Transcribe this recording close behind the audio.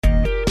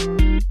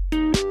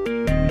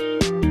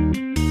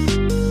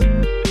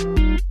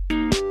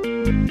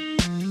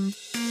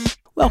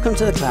Welcome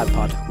to the Cloud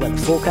Pod, where the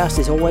forecast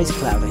is always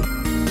cloudy.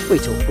 We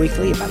talk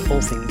weekly about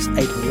all things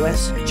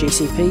AWS,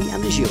 GCP,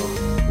 and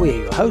Azure. We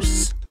are your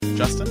hosts,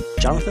 Justin,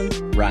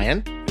 Jonathan,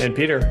 Ryan, and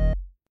Peter.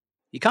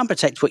 You can't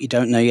protect what you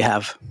don't know you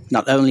have.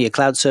 Not only your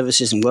cloud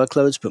services and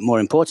workloads, but more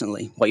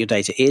importantly, what your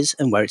data is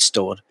and where it's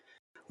stored.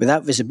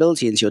 Without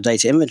visibility into your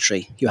data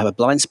inventory, you have a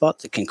blind spot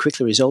that can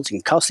quickly result in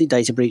costly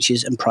data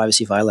breaches and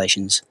privacy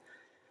violations.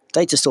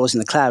 Data stores in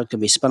the cloud can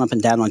be spun up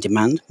and down on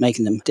demand,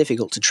 making them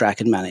difficult to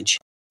track and manage.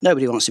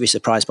 Nobody wants to be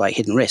surprised by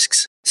hidden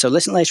risks. So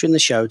listen later in the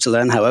show to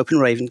learn how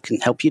OpenRaven can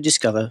help you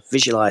discover,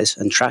 visualize,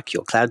 and track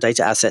your cloud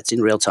data assets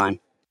in real time.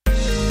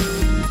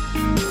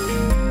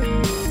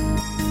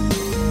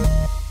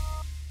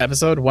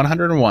 Episode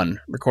 101,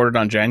 recorded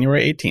on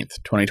January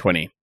 18th,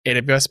 2020.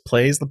 AWS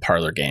plays the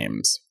Parler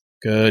games.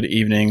 Good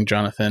evening,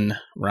 Jonathan,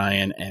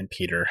 Ryan, and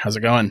Peter. How's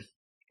it going?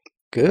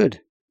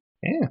 Good.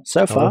 Yeah.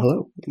 So far.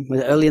 Hello.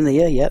 We're early in the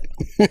year yet.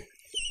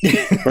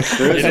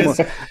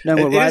 No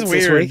more rides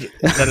this week.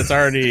 That it's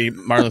already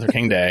Martin Luther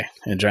King Day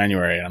in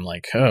January. I'm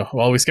like, oh,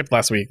 well, we skipped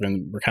last week,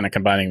 and we're kind of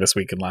combining this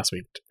week and last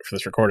week for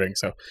this recording.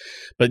 So,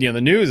 but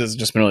the news has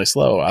just been really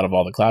slow out of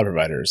all the cloud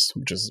providers,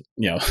 which is,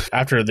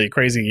 after the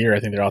crazy year, I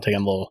think they're all taking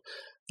a little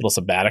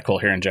sabbatical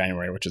here in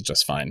January, which is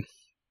just fine.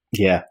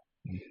 Yeah.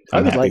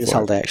 I would like this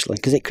holiday actually,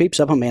 because it creeps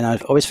up on me, and I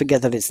always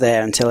forget that it's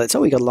there until it's,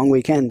 we got a long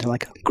weekend. I'm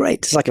like, oh, great.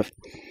 It's like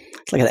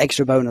an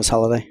extra bonus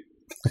holiday.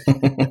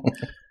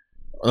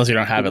 Unless you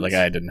don't have it, like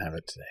I didn't have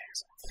it today.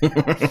 So.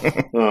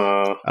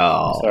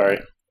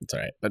 Sorry. It's all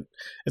right. But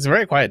it's a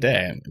very quiet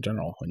day in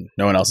general when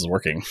no one else is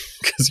working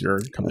because your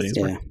company is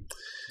working.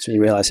 So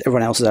you realize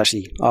everyone else is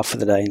actually off for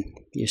the day and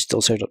you're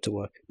still showed up to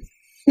work.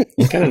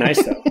 It's kind of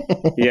nice, though.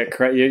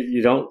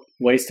 You don't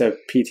waste a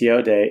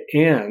PTO day,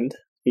 and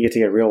you get to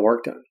get real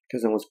work done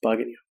because no one's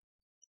bugging you.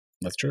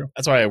 That's true.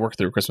 That's why I work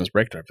through Christmas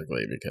break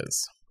typically,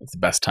 because it's the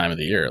best time of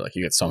the year. Like,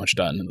 you get so much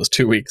done in those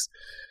 2 weeks.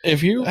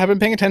 If you have been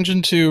paying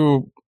attention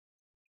to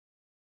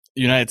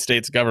United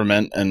States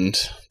government and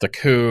the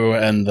coup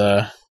and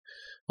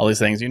all these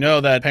things, you know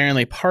that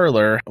apparently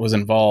Parler was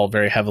involved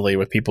very heavily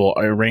with people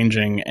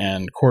arranging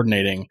and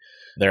coordinating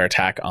their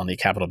attack on the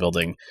Capitol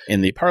building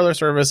in the Parler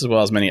service, as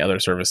well as many other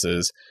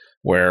services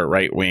where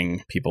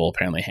right-wing people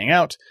apparently hang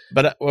out.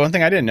 But one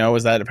thing I didn't know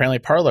was that apparently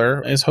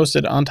Parler is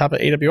hosted on top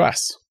of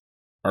AWS,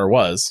 or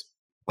was.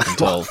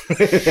 Until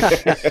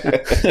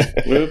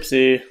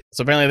Whoopsie.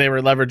 So apparently they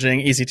were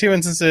leveraging EC2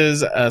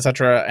 instances,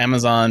 etc.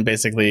 Amazon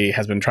basically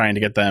has been trying to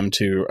get them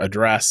to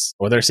address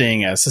what they're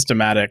seeing as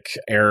systematic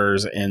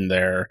errors in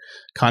their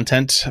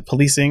content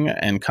policing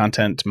and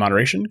content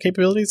moderation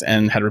capabilities,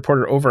 and had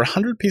reported over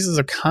 100 pieces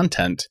of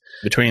content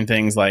between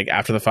things like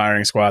after the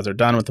firing squads are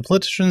done with the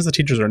politicians, the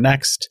teachers are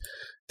next,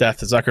 death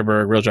to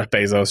Zuckerberg, real Jeff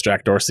Bezos,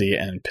 Jack Dorsey,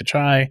 and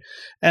Pichai,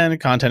 and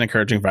content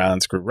encouraging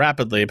violence grew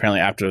rapidly apparently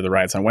after the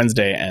riots on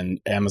Wednesday, and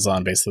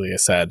Amazon basically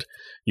has said,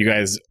 you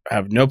guys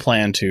have no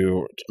plan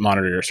to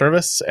monitor your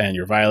service, and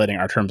you're violating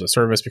our terms of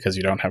service because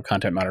you don't have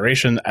content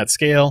moderation at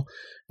scale.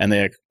 And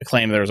they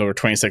claim there was over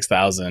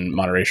 26,000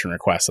 moderation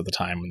requests at the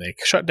time when they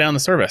shut down the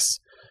service,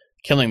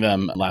 killing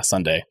them last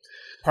Sunday.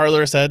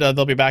 Parler said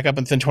they'll be back up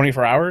within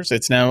 24 hours.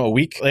 It's now a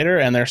week later,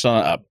 and they're still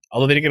not up.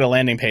 Although they did get a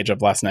landing page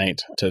up last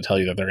night to tell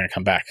you that they're going to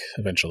come back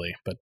eventually.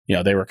 But,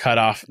 they were cut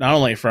off not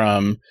only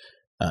from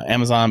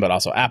Amazon, but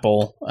also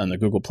Apple and the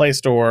Google Play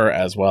Store,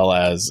 as well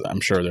as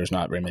I'm sure there's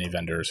not very many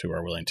vendors who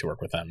are willing to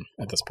work with them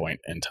at this point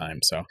in time.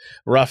 So,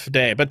 rough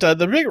day. But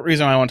the big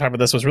reason I want to talk about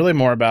this was really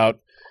more about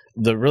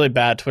the really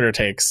bad Twitter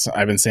takes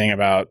I've been seeing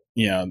about,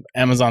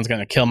 Amazon's going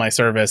to kill my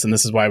service, and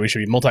this is why we should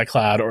be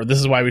multi-cloud, or this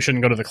is why we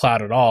shouldn't go to the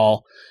cloud at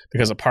all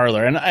because of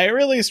Parler. And I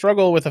really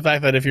struggle with the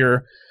fact that if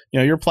your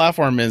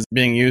platform is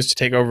being used to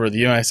take over the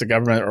United States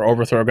government or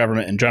overthrow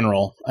government in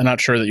general, I'm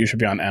not sure that you should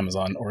be on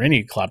Amazon or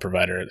any cloud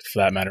provider for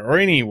that matter, or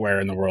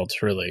anywhere in the world,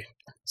 really.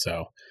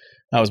 So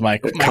that was my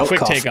quick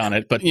take on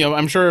it. But,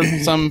 I'm sure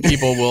some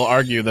people will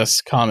argue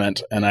this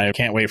comment, and I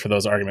can't wait for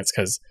those arguments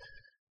because,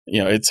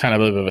 it's kind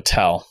of a bit of a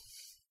tell.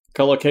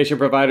 Co-location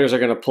providers are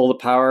going to pull the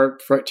power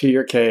to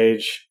your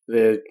cage.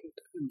 The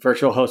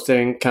virtual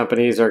hosting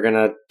companies are going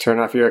to turn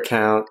off your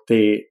account.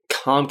 The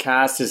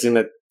Comcast is going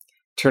to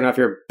turn off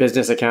your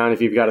business account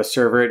if you've got a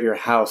server at your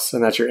house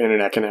and that's your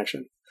internet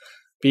connection.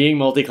 Being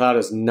multi-cloud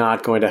is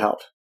not going to help.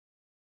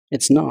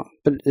 It's not.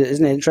 But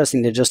isn't it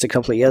interesting that just a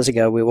couple of years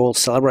ago, we were all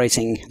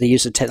celebrating the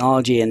use of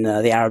technology in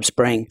the Arab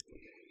Spring,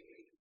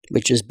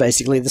 which is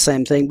basically the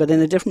same thing, but in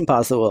a different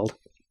part of the world.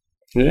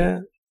 Yeah.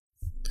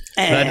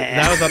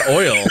 That was that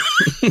oil.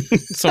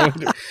 So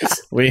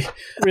we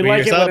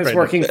like it when it's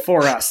working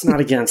for us,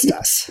 not against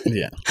us.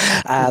 Yeah.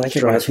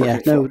 That's right. Yeah.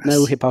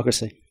 No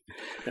hypocrisy.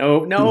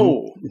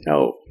 No.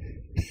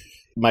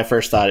 My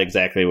first thought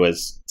exactly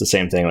was the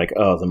same thing. Like,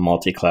 the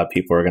multi-cloud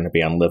people are going to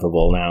be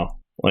unlivable now.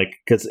 Like,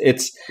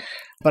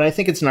 but I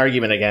think it's an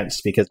argument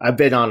against, because I've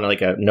been on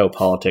like a no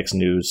politics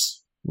news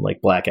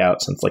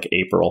blackout since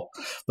April,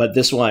 but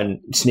this one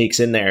sneaks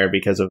in there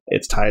because of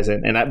its ties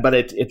in, but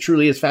it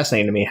truly is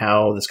fascinating to me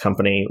how this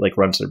company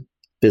runs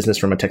their business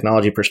from a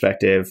technology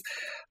perspective,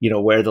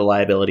 where the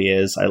liability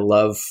is. I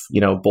love,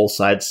 both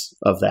sides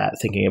of that,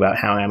 thinking about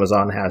how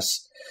Amazon has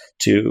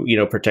to,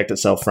 protect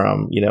itself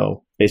from,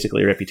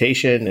 basically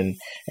reputation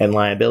and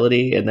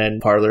liability. And then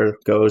Parler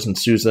goes and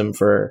sues them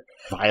for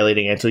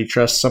violating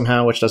antitrust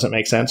somehow, which doesn't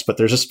make sense. But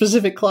there's a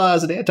specific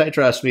clause in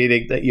antitrust,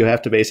 meaning that you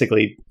have to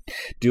basically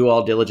do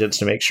all diligence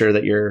to make sure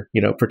that you're,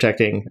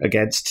 protecting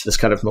against this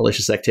kind of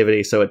malicious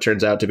activity. So it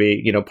turns out to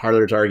be,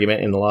 Parler's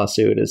argument in the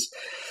lawsuit is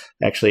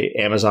actually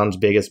Amazon's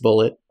biggest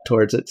bullet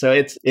towards it. So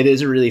it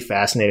is a really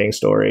fascinating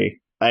story.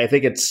 I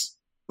think it's,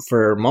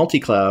 for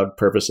multi-cloud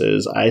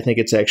purposes, I think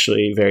it's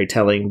actually very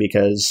telling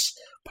because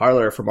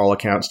Parler, from all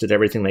accounts, did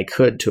everything they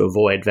could to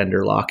avoid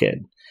vendor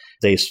lock-in.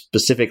 They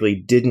specifically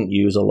didn't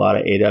use a lot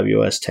of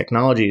AWS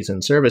technologies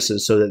and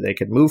services so that they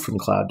could move from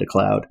cloud to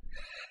cloud.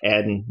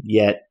 And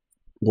yet,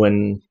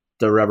 when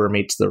the rubber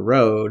meets the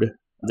road,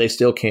 they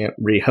still can't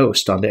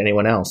rehost onto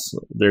anyone else.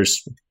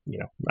 There's,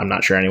 I'm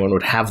not sure anyone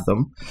would have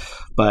them,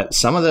 but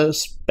some of the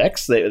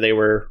specs they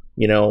were,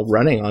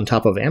 running on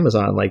top of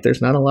Amazon, like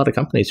there's not a lot of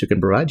companies who can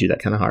provide you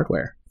that kind of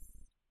hardware.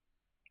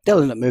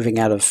 They'll end up moving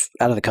out of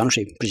the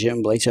country,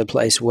 presumably, to a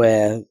place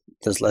where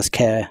there's less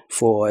care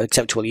for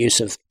acceptable use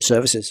of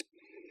services.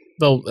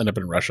 They'll end up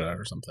in Russia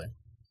or something.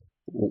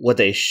 What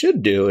they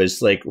should do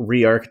is like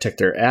re-architect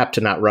their app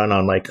to not run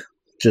on like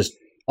just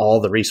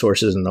all the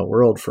resources in the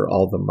world for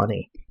all the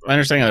money. My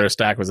understanding of their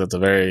stack was it's a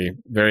very,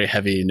 very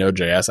heavy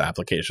Node.js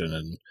application,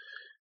 and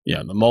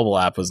the mobile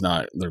app was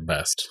not their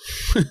best.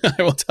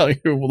 I will tell you,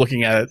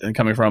 looking at it and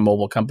coming from a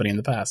mobile company in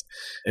the past,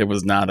 it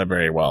was not a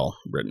very well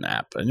written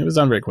app, and it was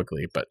done very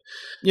quickly. But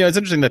it's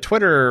interesting. The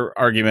Twitter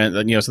argument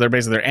that so they're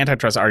basically, their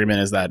antitrust argument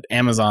is that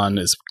Amazon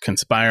is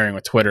conspiring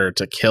with Twitter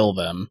to kill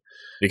them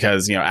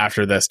because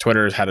after this,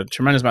 Twitter's had a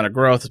tremendous amount of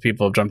growth as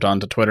people have jumped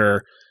onto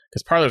Twitter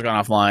because Parler's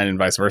gone offline and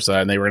vice versa,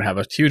 and they were going to have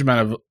a huge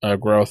amount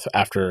of growth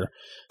after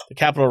the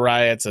Capitol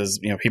riots, as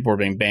people were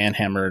being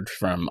ban-hammered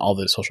from all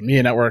the social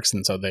media networks,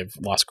 and so they've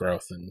lost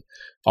growth, and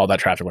all that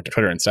traffic went to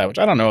Twitter instead. Which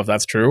I don't know if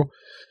that's true,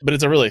 but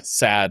it's a really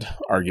sad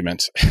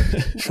argument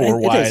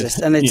for why. It is,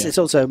 and it's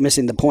also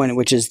missing the point,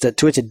 which is that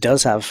Twitter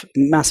does have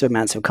massive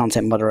amounts of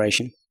content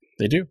moderation.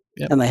 They do,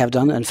 yeah, and they have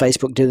done, and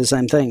Facebook do the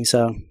same thing.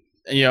 So.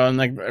 And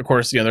like, of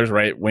course, there's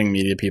right-wing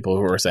media people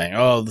who are saying,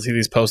 "Oh, see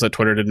these posts that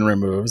Twitter didn't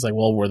remove." It's like,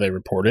 well, were they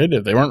reported?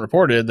 If they weren't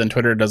reported, then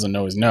Twitter doesn't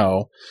always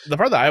know. The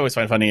part that I always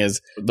find funny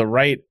is the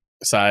right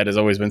side has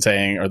always been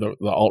saying, or the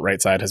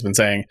alt-right side has been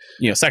saying,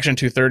 Section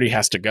 230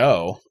 has to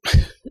go,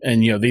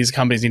 and these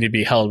companies need to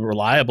be held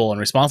reliable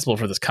and responsible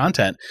for this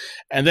content.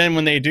 And then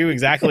when they do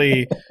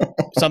exactly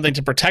something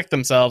to protect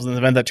themselves in the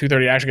event that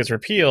 230 actually gets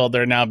repealed,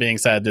 they're now being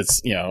said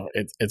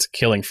it's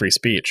killing free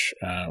speech,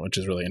 which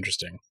is really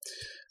interesting.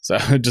 So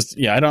just,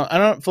 I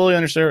don't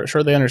fully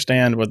sure they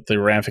understand what the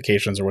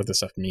ramifications or what this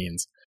stuff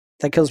means.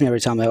 That kills me every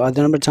time, though.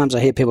 The number of times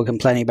I hear people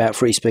complaining about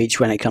free speech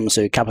when it comes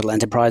to capital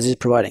enterprises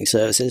providing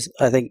services,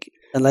 I think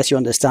unless you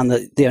understand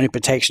that the only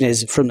protection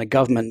is from the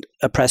government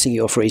oppressing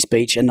your free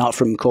speech and not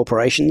from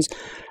corporations,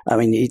 I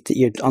mean,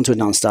 you're onto a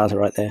non-starter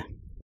right there.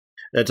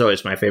 That's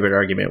always my favorite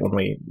argument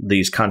when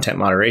these content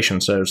moderation.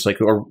 So it's like,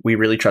 or we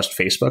really trust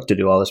Facebook to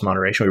do all this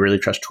moderation. We really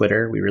trust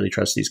Twitter. We really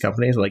trust these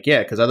companies. Like,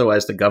 yeah, because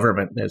otherwise the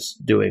government is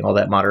doing all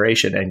that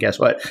moderation. And guess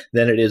what?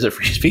 Then it is a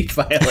free speech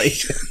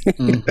violation.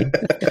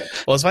 Mm-hmm.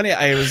 Well, it's funny.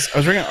 I was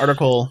reading an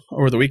article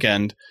over the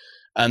weekend,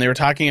 and they were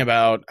talking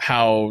about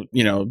how,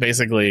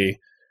 basically,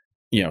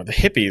 the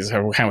hippies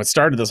have kind of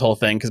started this whole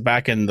thing, because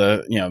back in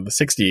the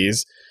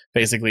 60s,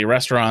 basically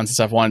restaurants and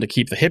stuff wanted to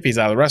keep the hippies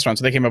out of the restaurant.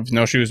 So they came up with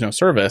no shoes, no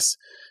service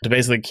to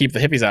basically keep the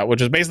hippies out,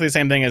 which is basically the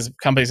same thing as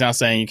companies now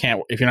saying you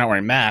can't, if you're not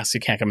wearing masks, you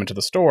can't come into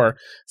the store.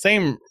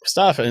 Same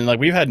stuff. And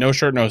like, we've had no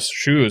shirt, no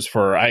shoes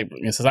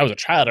since I was a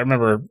child. I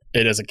remember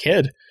it as a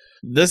kid.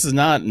 This is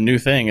not a new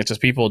thing. It's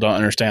just people don't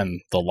understand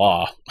the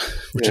law,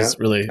 which is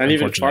really and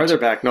even farther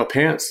back, no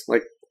pants.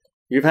 Like,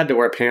 you've had to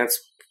wear pants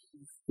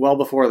well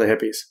before the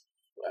hippies.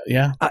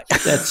 Yeah,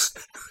 that's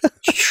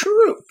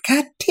true.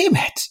 God damn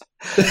it!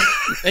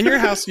 In your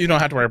house, you don't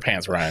have to wear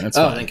pants, Ryan. It's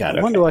fine. Thank God.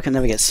 I wonder why I can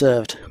never get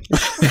served.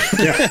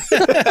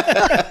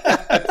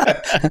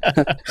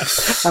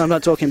 And I'm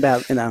not talking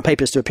about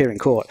papers to appear in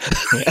court.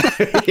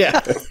 Yeah.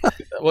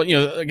 Well,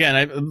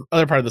 again,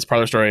 other part of this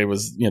Parler story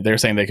was they're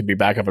saying they could be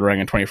back up and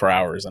running in 24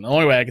 hours, and the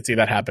only way I could see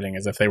that happening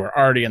is if they were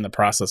already in the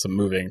process of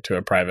moving to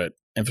a private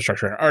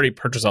infrastructure and already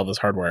purchased all this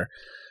hardware.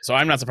 So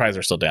I'm not surprised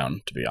they're still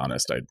down, to be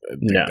honest. I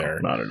think no,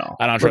 not at all.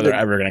 I'm not sure they're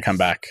ever going to come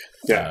back.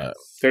 Yeah,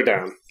 they're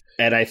down.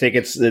 And I think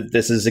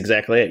this is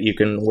exactly it. You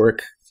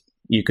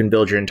can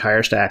build your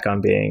entire stack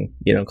on being,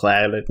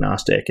 cloud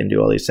agnostic and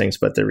do all these things,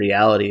 but the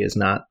reality is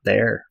not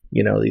there.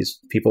 These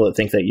people that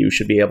think that you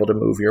should be able to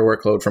move your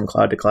workload from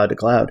cloud to cloud to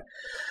cloud,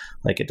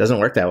 like, it doesn't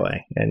work that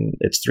way. And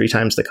it's 3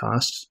 times the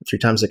cost, 3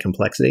 times the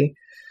complexity.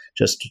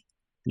 Just,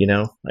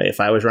 if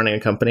I was running a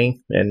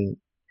company, and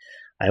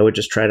I would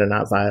just try to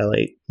not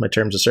violate my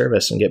terms of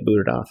service and get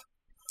booted off.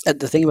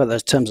 The thing about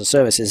those terms of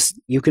service is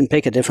you can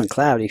pick a different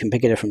cloud, you can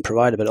pick a different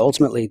provider, but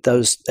ultimately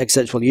those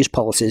acceptable use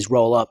policies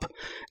roll up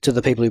to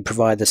the people who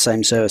provide the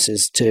same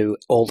services to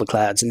all the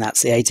clouds, and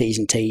that's the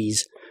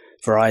AT&Ts,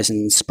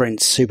 Verizon,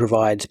 Sprints, who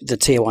provide the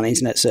tier 1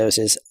 internet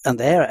services, and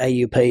their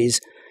AUPs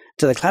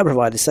to the cloud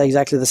providers say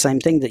exactly the same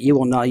thing, that you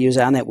will not use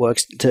our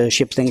networks to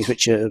ship things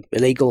which are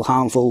illegal,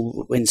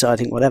 harmful,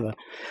 inciting, whatever.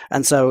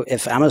 And so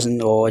if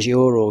Amazon or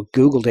Azure or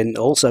Google didn't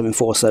also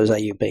enforce those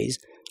AUPs,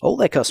 all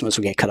their customers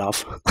will get cut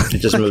off. It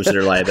just moves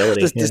their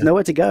liability. There's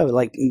nowhere to go.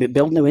 Like,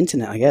 build new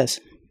internet, I guess.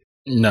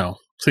 No,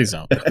 please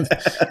don't.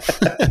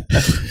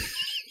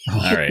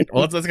 All right.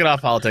 Well, let's get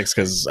off politics,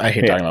 because I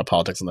hate talking about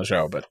politics on the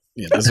show. But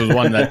this was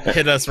one that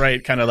hit us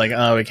right, kind of like,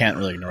 oh, we can't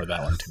really ignore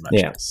that one too much.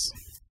 Yeah. It's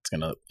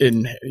going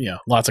to,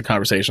 lots of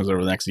conversations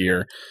over the next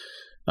year,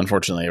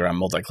 unfortunately, around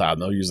multi-cloud.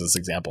 And they'll use this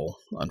example,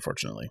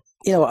 unfortunately.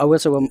 I will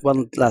say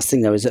one last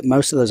thing, though, is that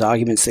most of those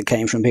arguments that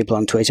came from people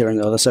on Twitter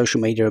and other social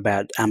media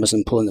about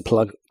Amazon pulling the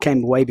plug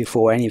came way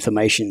before any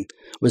information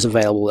was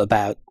available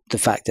about the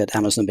fact that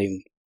Amazon had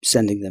been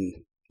sending them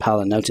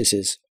Parler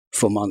notices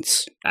for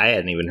months. I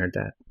hadn't even heard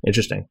that.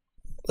 Interesting.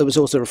 It was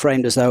also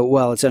reframed as though,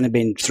 well, it's only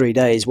been 3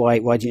 days. Why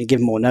didn't you give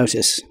them more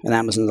notice? And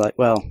Amazon's like,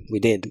 well, we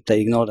did.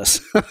 They ignored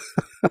us.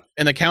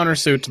 In the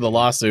countersuit to the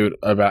lawsuit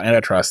about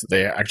antitrust,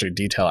 they actually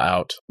detail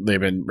out. They've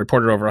been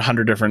reported over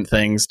 100 different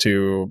things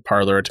to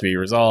Parler to be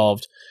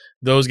resolved.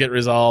 Those get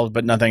resolved,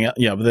 but nothing,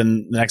 but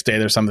then the next day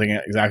there's something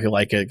exactly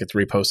like it gets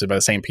reposted by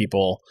the same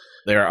people.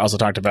 They're also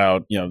talked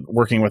about,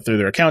 working through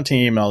their account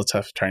team, all the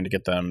stuff, trying to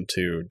get them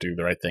to do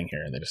the right thing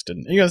here. And they just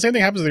didn't. The same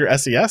thing happens with your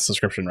SES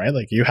subscription, right?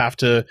 Like, you have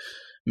to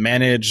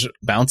manage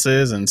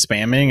bounces and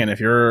spamming, and if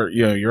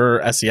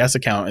your SES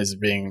account is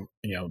being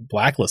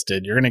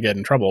blacklisted, you're going to get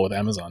in trouble with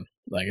Amazon.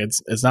 Like,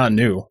 it's not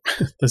new.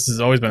 This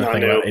has always been a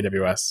thing about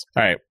AWS.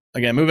 All right,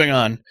 again, moving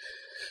on.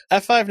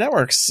 F5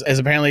 Networks has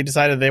apparently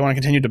decided they want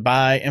to continue to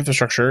buy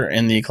infrastructure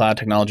in the cloud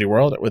technology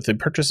world with the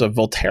purchase of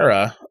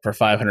Volterra for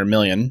 $500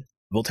 million.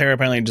 Volterra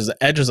apparently is an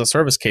edge as a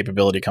service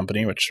capability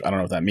company, which I don't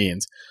know what that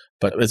means,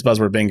 but it's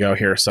buzzword bingo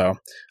here, so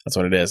that's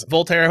what it is.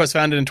 Volterra was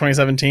founded in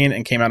 2017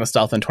 and came out of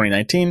stealth in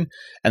 2019,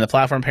 and the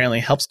platform apparently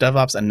helps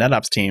DevOps and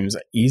NetOps teams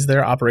ease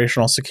their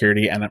operational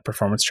security and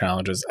performance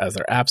challenges as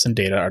their apps and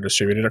data are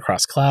distributed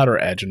across cloud or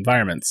edge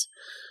environments.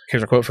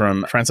 Here's a quote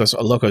from Francis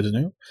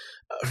Olokudunu.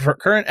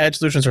 Current edge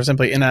solutions are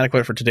simply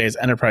inadequate for today's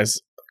enterprise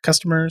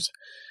customers.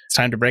 It's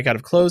time to break out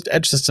of closed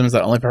edge systems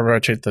that only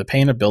perpetuate the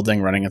pain of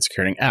building, running, and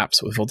securing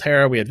apps. With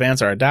Volterra, we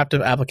advance our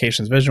adaptive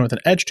applications vision with an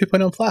Edge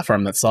 2.0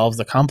 platform that solves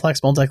the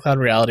complex multi-cloud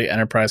reality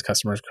enterprise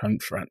customers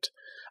confront.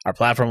 Our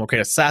platform will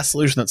create a SaaS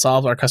solution that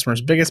solves our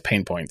customers' biggest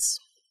pain points.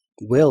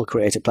 Will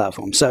create a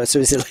platform. So is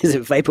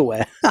it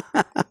vaporware?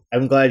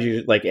 I'm glad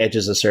you Edge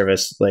as a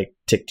service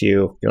ticked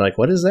you. You're like,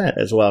 what is that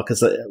as well?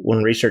 Because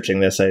when researching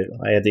this, I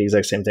had the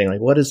exact same thing.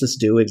 Like, what does this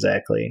do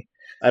exactly?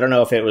 I don't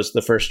know if it was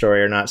the first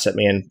story or not, set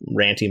me in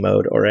ranty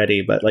mode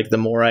already, but the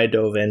more I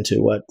dove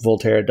into what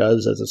Volterra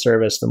does as a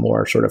service, the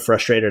more sort of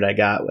frustrated I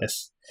got with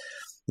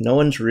no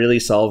one's really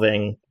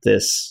solving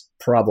this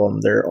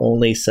problem. They're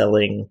only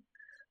selling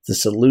the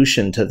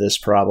solution to this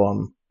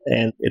problem,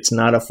 and it's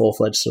not a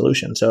full-fledged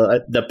solution.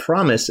 So the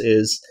promise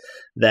is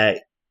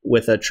that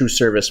with a true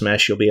service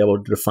mesh, you'll be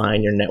able to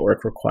define your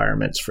network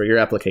requirements for your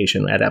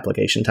application at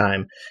application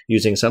time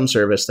using some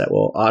service that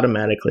will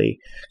automatically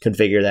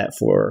configure that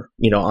for,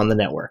 on the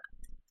network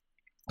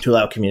to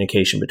allow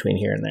communication between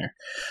here and there.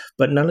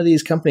 But none of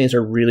these companies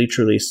are really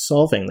truly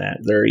solving that.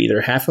 They're either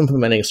half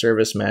implementing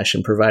service mesh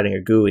and providing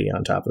a GUI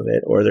on top of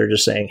it, or they're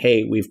just saying,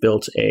 hey, we've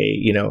built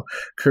a,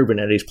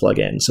 Kubernetes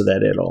plugin so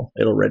that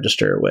it'll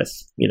register with,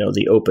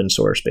 the open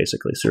source,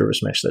 basically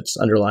service mesh that's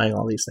underlying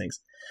all these things.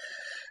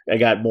 I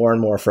got more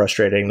and more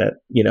frustrating that,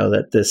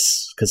 that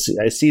this, because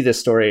I see this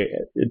story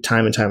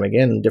time and time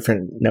again,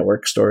 different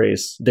network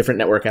stories, different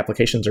network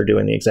applications are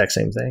doing the exact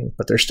same thing,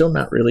 but they're still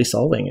not really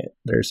solving it.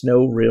 There's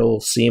no real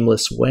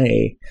seamless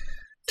way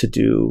to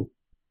do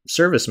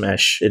service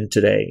mesh in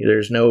today.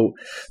 There's no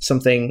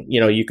something,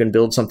 you can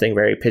build something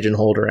very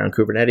pigeonholed around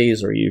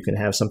Kubernetes, or you can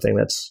have something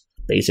that's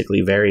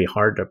basically very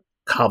hard to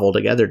cobble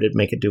together to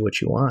make it do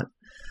what you want.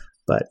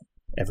 But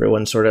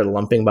everyone's sort of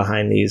lumping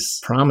behind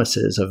these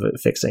promises of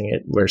fixing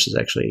it versus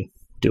actually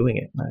doing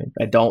it.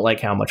 I don't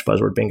like how much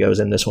buzzword bingo is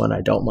in this one.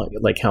 I don't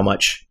like how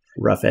much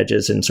rough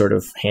edges and sort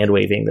of hand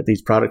waving that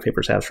these product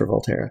papers have for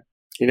Volterra.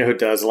 You know who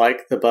does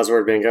like the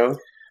buzzword bingo?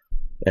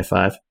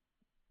 F5.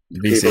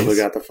 People who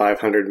got the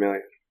 500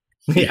 million.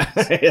 Yeah,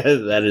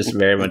 that is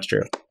very much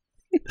true.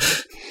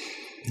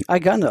 I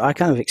kind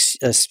of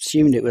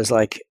assumed it was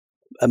like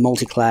a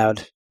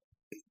multi-cloud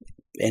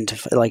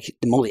the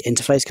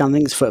multi-interface kind of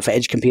things for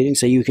edge computing,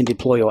 so you can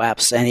deploy your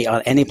apps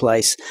any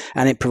place,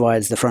 and it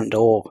provides the front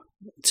door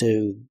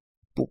to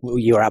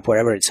your app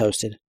wherever it's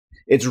hosted.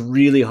 It's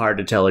really hard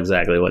to tell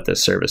exactly what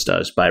this service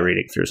does by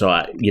reading through. So,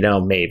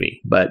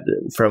 maybe. But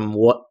from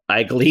what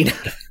I gleaned...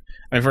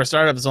 I mean, for a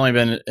startup, it's only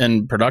been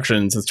in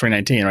production since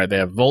 2019, right? They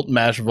have Volt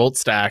Mesh, Volt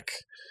Stack,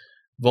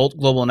 Volt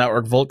Global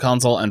Network, Volt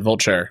Console, and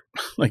Volt Share.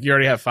 Like, you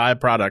already have 5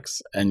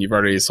 products and you've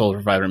already sold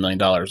for $500 million.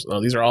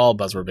 Well, these are all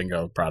buzzword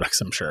bingo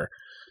products, I'm sure.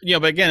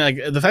 But again,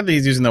 like, the fact that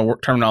he's using the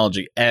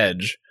terminology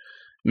edge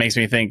makes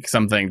me think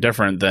something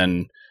different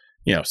than,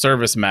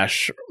 service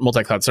mesh,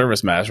 multi-cloud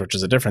service mesh, which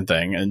is a different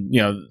thing. And,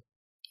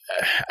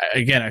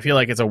 again, I feel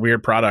like it's a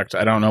weird product.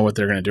 I don't know what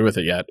they're going to do with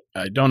it yet.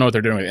 I don't know what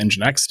they're doing with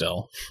Nginx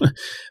still.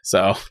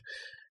 So,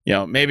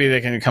 maybe they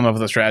can come up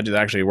with a strategy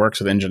that actually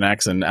works with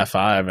Nginx and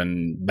F5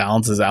 and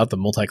balances out the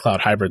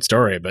multi-cloud hybrid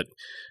story. But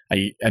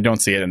I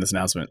don't see it in this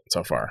announcement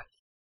so far.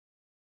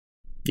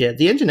 Yeah,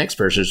 the Nginx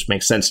versions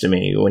make sense to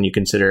me when you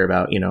consider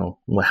about,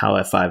 how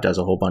F5 does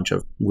a whole bunch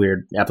of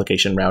weird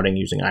application routing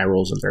using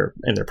iRules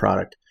in their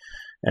product.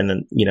 And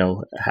then,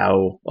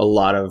 how a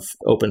lot of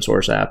open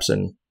source apps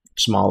and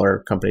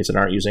smaller companies that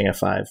aren't using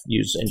F5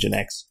 use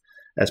Nginx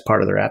as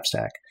part of their app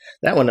stack.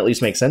 That one at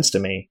least makes sense to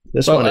me.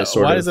 This one is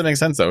why does it make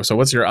sense, though? So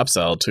what's your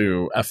upsell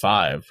to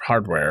F5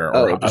 hardware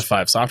or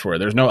F5 software?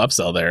 There's no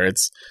upsell there.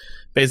 It's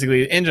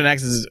basically,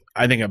 Nginx is,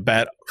 I think, a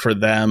bet for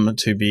them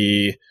to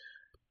be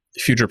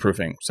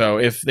future-proofing. So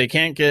if they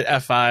can't get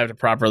F5 to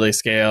properly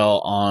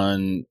scale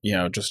on,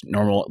 just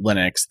normal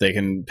Linux, they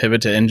can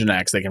pivot to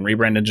Nginx. They can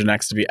rebrand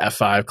Nginx to be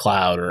F5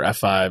 Cloud or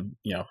F5,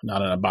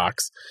 not in a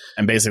box,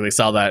 and basically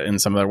sell that in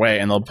some other way.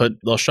 And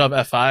they'll shove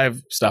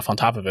F5 stuff on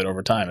top of it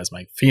over time, is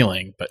my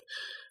feeling. But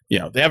they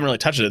haven't really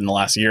touched it in the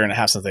last year and a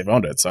half since they've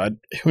owned it. So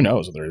who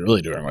knows what they're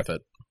really doing with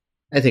it?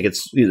 I think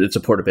it's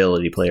a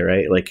portability play,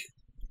 right? Like,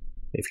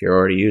 if you're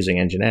already using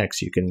Nginx,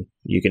 you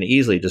can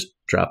easily just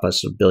drop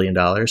us $1 billion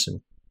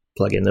and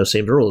plug in those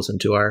same rules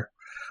into our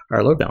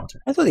load balancer.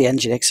 I thought the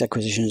Nginx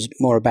acquisition is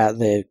more about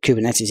the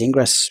Kubernetes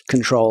ingress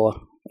controller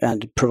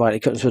and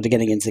sort of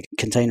getting into the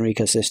container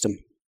ecosystem,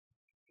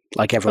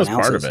 like everyone else.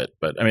 That's part of it,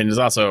 but there's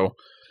also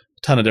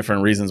a ton of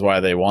different reasons why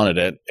they wanted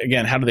it.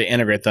 Again, how do they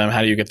integrate them?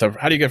 How do you get from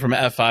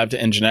F5 to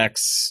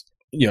Nginx?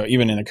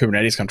 Even in a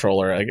Kubernetes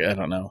controller, I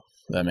don't know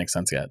if that makes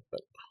sense yet, but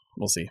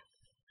we'll see.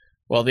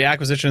 Well, the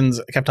acquisitions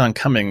kept on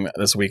coming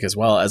this week as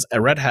well, as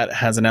Red Hat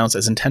has announced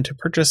its intent to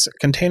purchase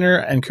container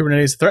and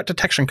Kubernetes threat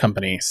detection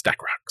company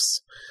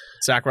StackRox.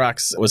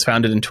 StackRox was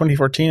founded in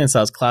 2014 and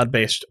sells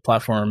cloud-based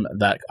platform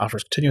that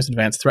offers continuous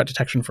advanced threat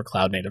detection for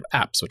cloud-native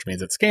apps, which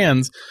means it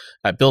scans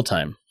at build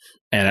time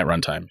and at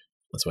runtime.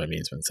 That's what it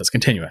means when it says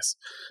continuous.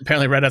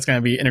 Apparently, Red Hat's going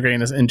to be integrating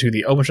this into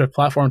the OpenShift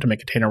platform to make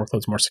container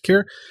workloads more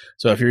secure.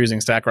 So if you're using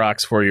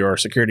StackRox for your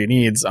security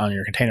needs on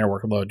your container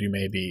workload, you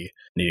may be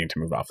needing to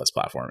move off this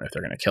platform if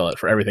they're going to kill it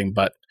for everything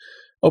but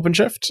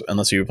OpenShift,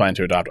 unless you plan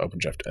to adopt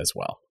OpenShift as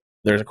well.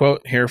 There's a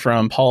quote here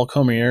from Paul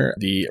Comier,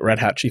 the Red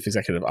Hat Chief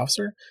Executive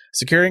Officer.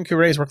 Securing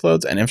Kubernetes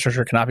workloads and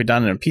infrastructure cannot be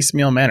done in a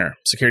piecemeal manner.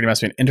 Security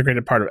must be an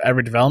integrated part of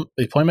every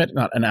deployment,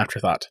 not an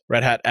afterthought.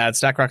 Red Hat adds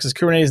StackRox's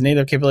Kubernetes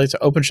native capability to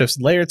OpenShift's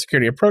layered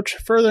security approach,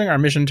 furthering our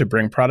mission to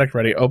bring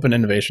product-ready open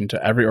innovation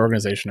to every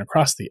organization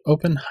across the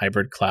open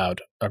hybrid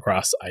cloud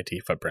across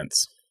IT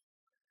footprints.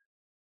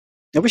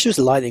 I wish it was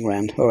a lightning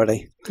round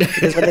already.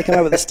 Because when they come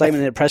out with a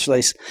statement in a press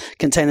release,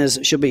 containers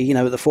should be,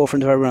 at the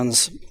forefront of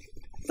everyone's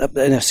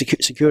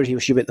security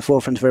should be at the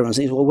forefront of everyone's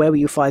needs. Well, where were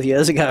you 5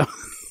 years ago?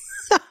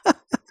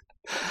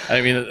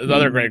 The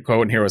other great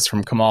quote in here was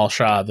from Kamal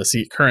Shah, the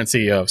current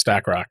CEO of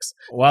StackRox.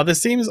 While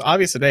this seems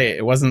obvious today,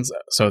 it wasn't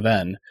so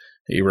then.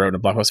 He wrote in a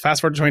blog post, fast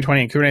forward to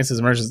 2020, and Kubernetes has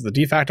emerged as the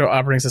de facto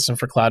operating system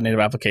for cloud-native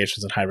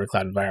applications and hybrid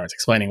cloud environments,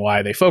 explaining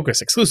why they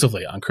focus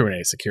exclusively on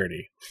Kubernetes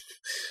security.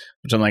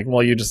 Which I'm like,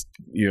 well, you just,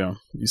 you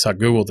saw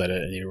Google did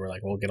it, and you were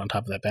like, we'll get on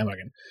top of that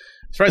bandwagon.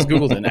 As far as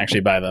Google didn't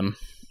actually buy them,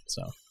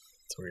 so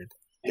it's weird.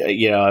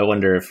 I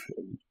wonder if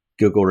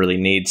Google really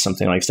needs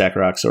something like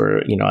StackRox,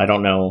 or, I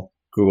don't know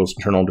Google's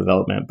internal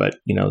development, but,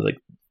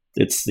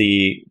 it's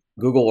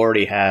Google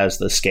already has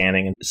the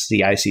scanning and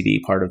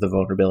CI/CD part of the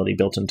vulnerability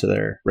built into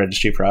their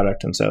registry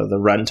product. And so the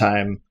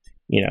runtime,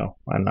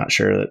 I'm not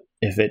sure that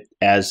if it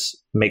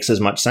makes as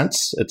much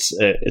sense.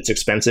 It's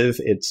expensive.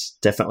 It's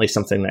definitely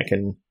something that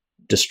can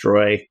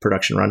destroy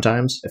production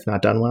runtimes if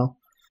not done well.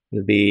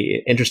 It'd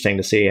be interesting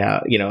to see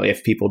how,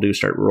 if people do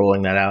start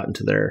rolling that out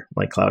into their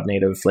cloud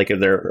native, if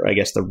they're, I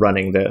guess, they're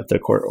running the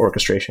core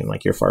orchestration,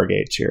 like your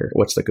Fargates,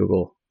 what's the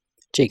Google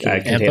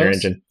container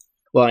engine?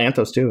 Well,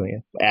 Anthos too.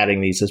 Yeah.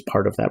 Adding these as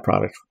part of that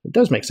product, it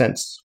does make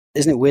sense.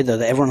 Isn't it weird though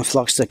that everyone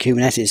flocks to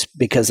Kubernetes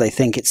because they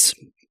think it's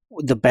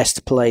the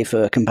best play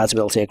for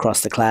compatibility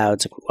across the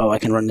clouds? I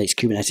can run these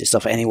Kubernetes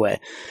stuff anywhere.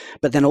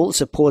 But then all the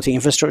supporting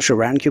infrastructure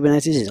around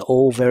Kubernetes is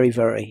all very,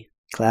 very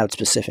cloud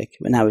specific.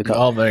 But now we've got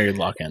all very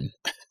lock-in.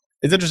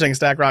 It's interesting.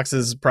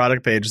 StackRox's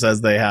product page says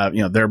they have,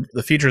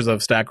 the features of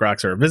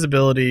StackRox are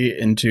visibility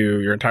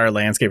into your entire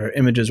landscape of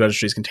images,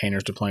 registries,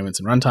 containers, deployments,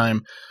 and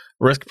runtime,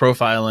 risk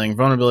profiling,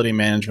 vulnerability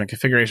management,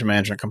 configuration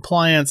management,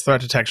 compliance,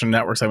 threat detection,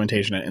 network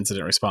segmentation, and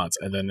incident response.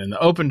 And then in the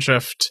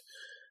OpenShift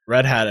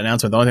Red Hat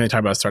announcement, the only thing they talk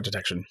about is threat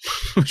detection,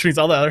 which means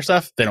all the other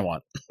stuff they don't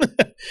want.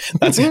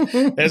 They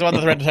just want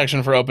the threat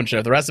detection for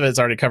OpenShift. The rest of it's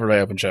already covered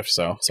by OpenShift.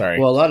 So sorry.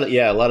 Well, a lot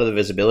of the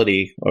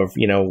visibility of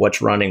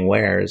what's running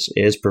where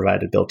is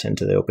provided built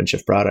into the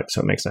OpenShift product,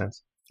 so it makes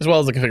sense. As well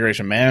as the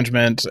configuration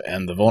management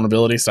and the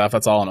vulnerability stuff,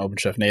 that's all on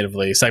OpenShift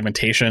natively.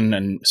 Segmentation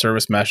and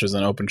service meshes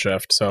in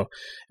OpenShift. So it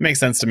makes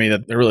sense to me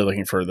that they're really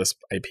looking for this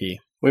IP.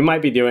 We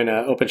might be doing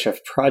an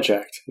OpenShift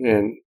project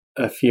in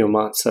a few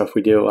months. So if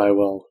we do, I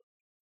will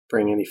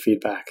bring any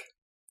feedback.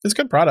 It's a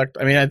good product.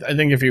 I mean, I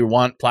think if you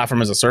want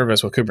platform as a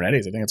service with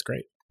Kubernetes, I think it's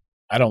great.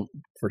 I don't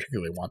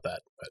particularly want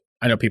that, but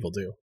I know people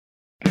do.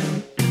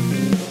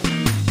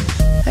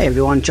 Hey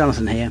everyone,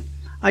 Jonathan here.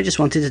 I just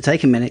wanted to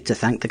take a minute to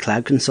thank the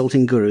cloud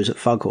consulting gurus at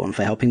Foghorn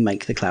for helping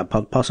make the Cloud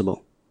Pod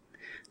possible.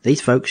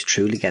 These folks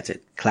truly get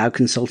it. Cloud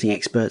consulting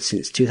experts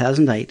since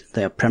 2008,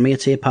 they are premier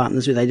tier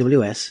partners with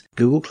AWS,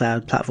 Google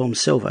Cloud Platform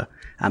Silver,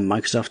 and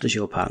Microsoft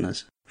Azure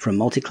partners. From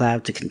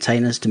multi-cloud to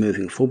containers to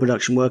moving full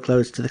production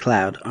workloads to the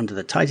cloud under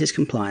the tightest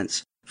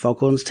compliance,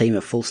 Foghorn's team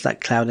of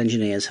full-stack cloud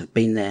engineers have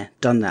been there,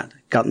 done that,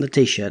 gotten the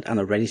t-shirt, and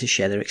are ready to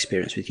share their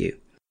experience with you.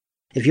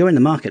 If you're in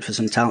the market for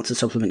some talent to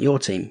supplement your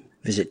team,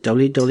 visit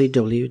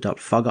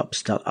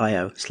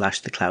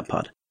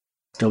www.fogops.io/thecloudpod.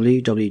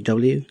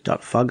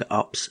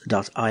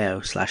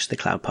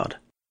 www.fogops.io/thecloudpod.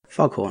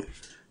 Foghorn,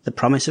 the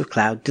promise of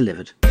cloud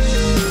delivered.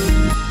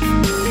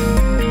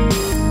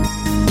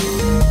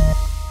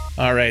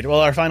 All right.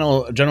 Well, our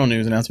final general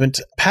news announcement.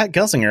 Pat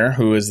Gelsinger,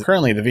 who is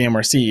currently the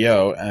VMware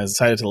CEO, has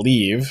decided to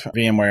leave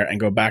VMware and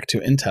go back to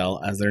Intel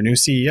as their new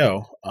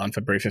CEO on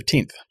February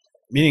 15th.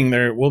 Meaning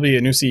there will be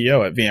a new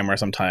CEO at VMware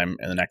sometime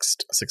in the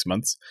next 6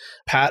 months.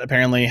 Pat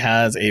apparently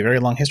has a very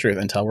long history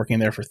with Intel, working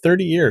there for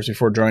 30 years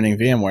before joining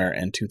VMware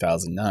in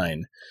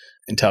 2009.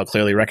 Intel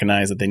clearly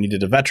recognized that they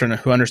needed a veteran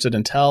who understood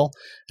Intel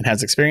and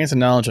has experience and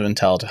knowledge of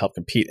Intel to help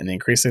compete in the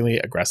increasingly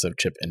aggressive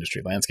chip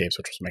industry landscapes,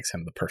 which makes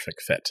him the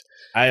perfect fit.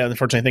 I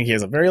unfortunately think he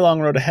has a very long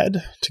road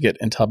ahead to get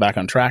Intel back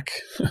on track,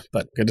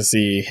 but good to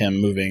see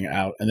him moving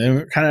out. And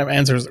then kind of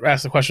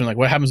asks the question, like,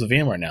 what happens with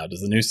VMware now?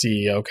 Does the new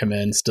CEO come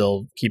in,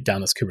 still keep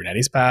down this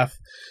Kubernetes path?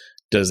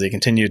 Does he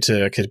continue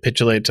to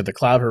capitulate to the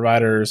cloud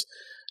providers?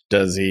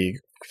 Does he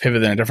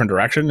pivot in a different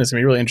direction? It's going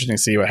to be really interesting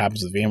to see what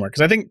happens with VMware,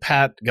 because I think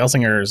Pat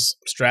Gelsinger's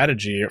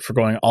strategy for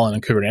going all in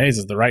on Kubernetes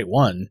is the right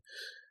one.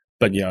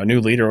 But a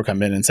new leader will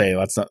come in and say,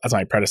 that's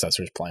my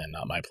predecessor's plan,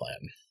 not my plan.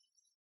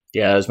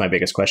 Yeah, that was my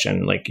biggest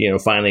question.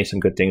 Finally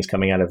some good things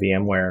coming out of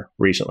VMware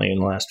recently in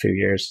the last few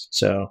years.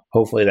 So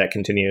hopefully that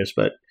continues.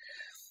 But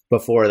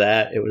before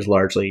that, it was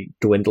largely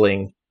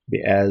dwindling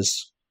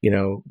as,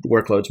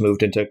 workloads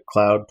moved into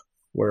cloud,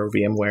 where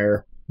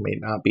VMware may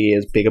not be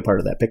as big a part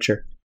of that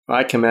picture.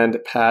 I commend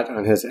Pat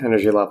on his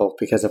energy level,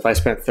 because if I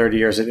spent 30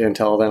 years at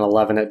Intel, then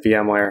 11 at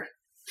VMware,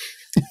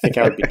 I think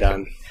I would be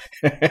done.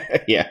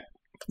 Yeah.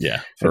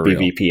 Yeah. For real.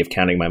 VP of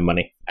counting my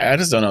money. I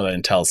just don't know that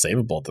Intel is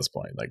savable at this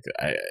point.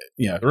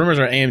 The rumors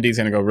are AMD is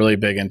going to go really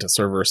big into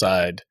server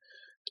side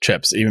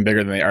chips, even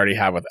bigger than they already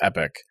have with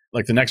EPYC.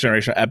 Like the next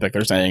generation of EPYC,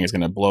 they're saying is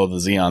going to blow the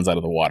Xeons out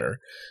of the water.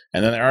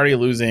 And then they're already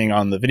losing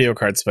on the video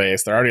card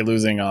space. They're already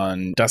losing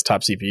on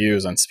desktop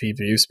CPUs, on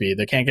CPU speed.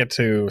 They can't get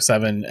to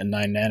 7 and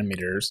 9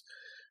 nanometers.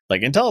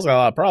 Like Intel's got a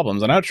lot of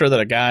problems. I'm not sure that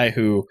a guy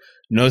who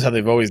knows how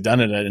they've always done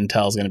it at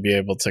Intel is going to be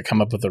able to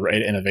come up with the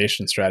right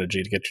innovation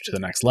strategy to get you to the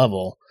next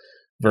level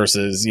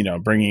versus,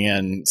 bringing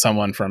in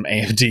someone from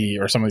AMD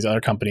or some of these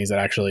other companies that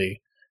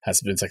actually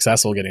has been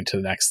successful getting to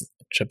the next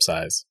chip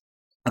size.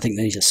 I think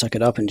they need to suck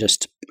it up and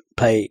just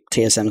pay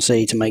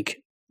TSMC to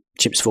make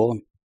chips for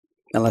them,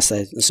 unless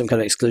there's some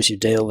kind of exclusive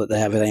deal that they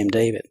have with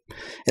AMD. But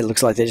it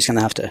looks like they're just going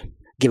to have to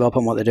give up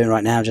on what they're doing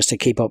right now just to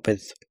keep up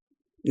with,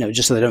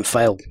 just so they don't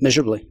fail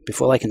miserably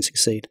before they can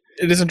succeed.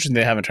 It is interesting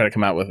they haven't tried to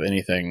come out with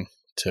anything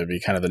to be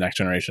kind of the next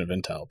generation of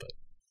Intel, but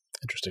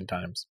interesting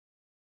times.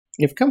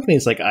 If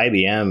companies like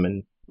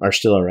IBM are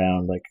still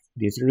around, do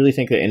you really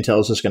think that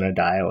Intel is just going to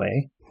die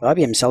away? Well,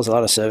 IBM sells a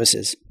lot of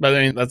services. But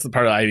I mean, that's the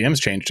part of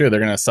IBM's change too. They're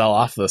going to sell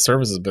off the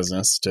services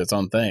business to its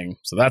own thing.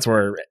 So that's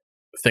where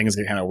things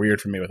get kind of weird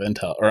for me with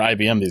Intel or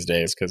IBM these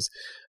days, because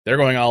they're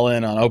going all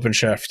in on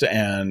OpenShift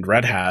and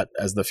Red Hat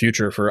as the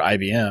future for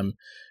IBM.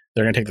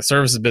 They're going to take the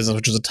services business,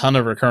 which is a ton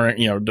of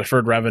recurring,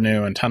 deferred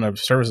revenue and ton of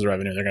services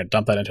revenue. They're going to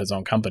dump that into its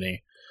own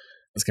company.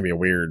 It's going to be a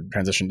weird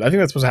transition. I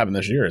think that's supposed to happen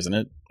this year, isn't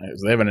it?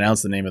 They haven't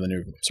announced the name of the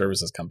new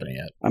services company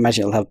yet. I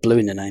imagine it'll have Blue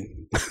in the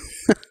name.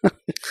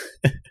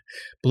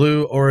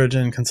 Blue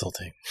Origin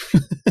Consulting.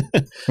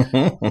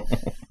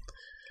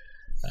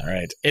 All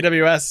right.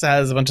 AWS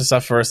has a bunch of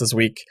stuff for us this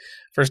week.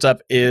 First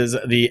up is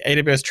the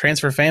AWS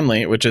Transfer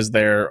Family, which is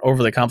their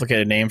overly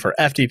complicated name for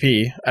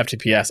FTP,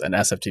 FTPS, and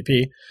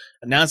SFTP.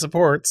 It now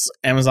supports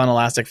Amazon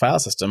Elastic File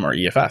System, or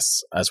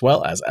EFS, as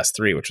well as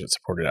S3, which is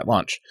supported at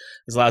launch.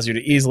 This allows you to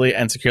easily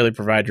and securely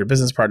provide your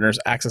business partners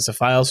access to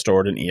files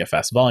stored in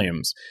EFS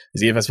volumes.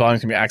 These EFS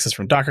volumes can be accessed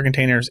from Docker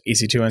containers,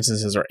 EC2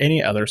 instances, or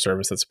any other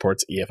service that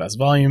supports EFS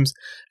volumes,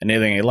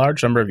 enabling a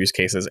large number of use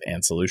cases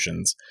and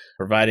solutions.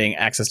 Providing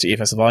access to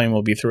EFS volume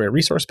will be through a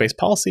resource-based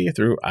policy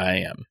through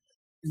IAM.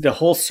 The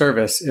whole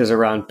service is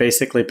around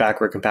basically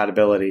backward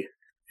compatibility.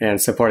 and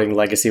supporting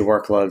legacy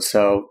workloads.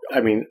 So, I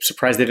mean,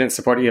 surprised they didn't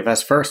support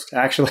EFS first,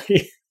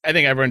 actually. I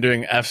think everyone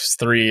doing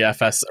S3,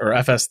 FS, or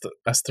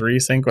S3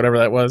 sync, whatever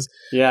that was.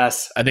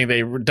 Yes. I think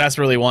they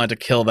desperately wanted to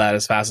kill that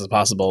as fast as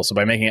possible. So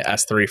by making it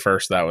S3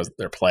 first, that was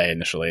their play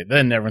initially.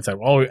 Then everyone said,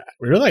 well, we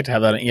really like to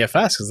have that in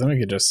EFS because then we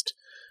could just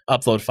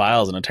upload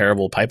files in a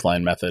terrible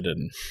pipeline method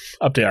and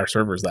update our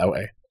servers that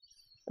way.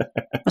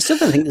 I still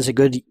don't think there's a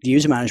good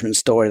user management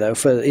story, though,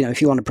 for,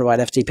 if you want to provide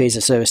FTP as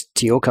a service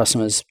to your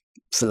customers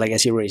for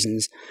legacy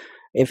reasons.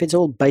 If it's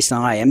all based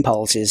on IAM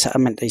policies, I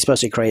mean, you're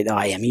supposed to create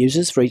IAM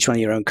users for each one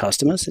of your own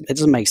customers. It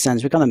doesn't make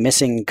sense. We're kind of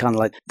missing kind of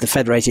like the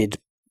federated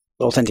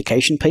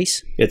authentication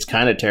piece. It's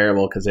kind of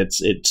terrible because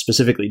it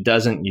specifically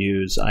doesn't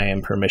use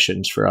IAM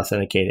permissions for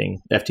authenticating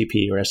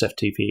FTP or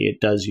SFTP. It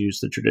does use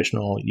the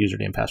traditional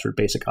username, password,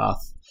 basic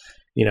auth.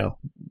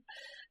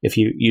 If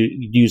you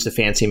use the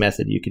fancy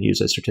method, you can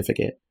use a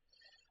certificate.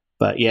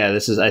 But yeah,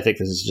 I think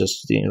this is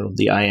just,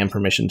 the IAM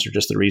permissions are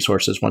just the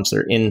resources once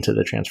they're into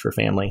the transfer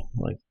family.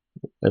 Like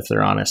if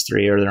they're on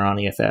S3 or they're on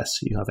EFS,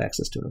 you have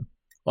access to them.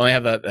 Well, they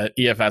have that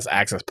EFS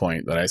access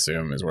point that I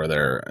assume is where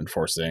they're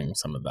enforcing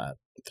some of that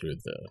through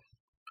the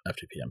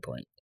FTP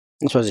endpoint.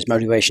 I suppose it's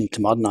motivation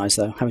to modernize,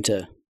 though, having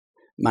to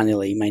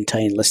manually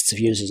maintain lists of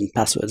users and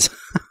passwords.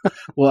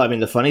 Well, I mean,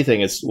 the funny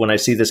thing is when I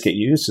see this get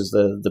used is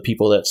the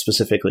people that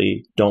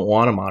specifically don't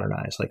want to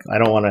modernize. Like, I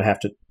don't want to have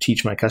to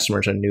teach my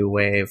customers a new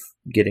way of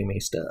getting me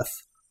stuff.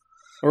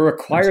 Or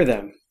require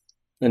them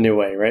a new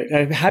way, right?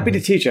 I'm happy to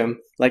teach them.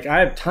 Like, I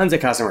have tons of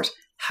customers.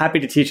 Happy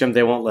to teach them.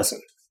 They won't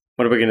listen.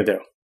 What are we going to do?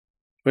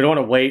 We don't want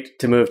to wait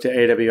to move to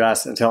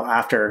AWS until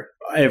after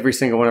every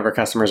single one of our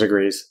customers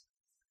agrees.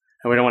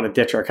 And we don't want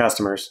to ditch our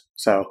customers.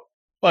 So...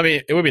 Well, I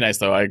mean, it would be nice,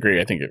 though. I agree.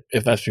 I think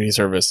if FTP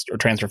service or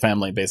transfer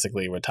family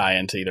basically would tie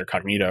into either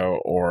Cognito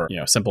or,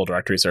 simple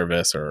directory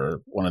service or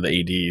one of the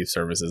AD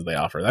services they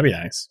offer, that'd be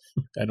nice.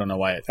 I don't know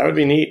why that would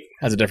be neat.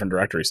 Has a different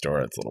directory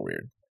store. It's a little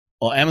weird.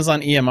 Well,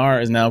 Amazon EMR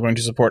is now going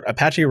to support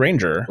Apache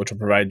Ranger, which will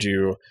provide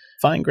you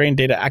fine-grained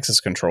data access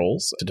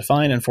controls to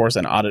define, enforce,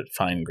 and audit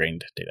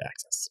fine-grained data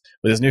access.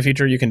 With this new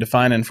feature, you can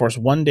define and enforce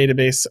one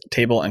database,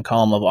 table, and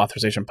column level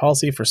authorization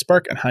policy for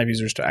Spark and Hive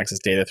users to access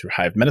data through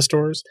Hive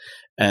metastores,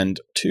 and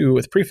two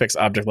with prefix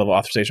object level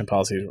authorization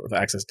policies with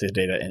access to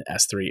data in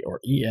S3 or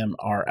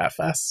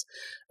EMRFS.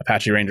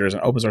 Apache Ranger is an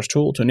open source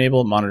tool to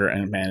enable, monitor,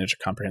 and manage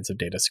comprehensive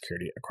data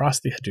security across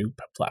the Hadoop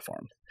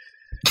platform.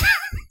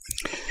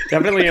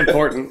 Definitely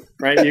important,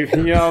 right?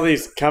 You all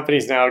these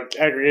companies now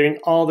aggregating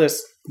all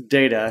this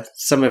data,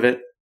 some of it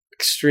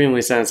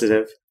extremely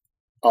sensitive.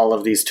 All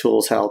of these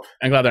tools help.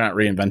 I'm glad they're not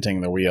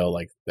reinventing the wheel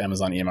like the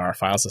Amazon EMR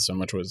file system,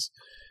 which was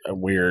a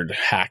weird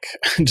hack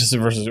just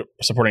versus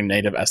supporting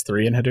native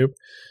S3 in Hadoop.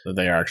 That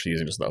they are actually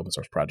using just the open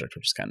source project,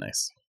 which is kind of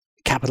nice.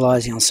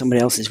 Capitalizing on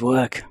somebody else's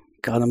work.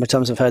 God, how many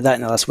times I've heard that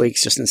in the last week.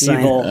 It's just insane.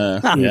 Evil.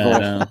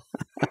 Yeah,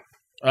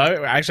 I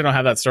actually don't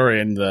have that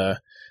story in the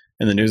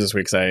news this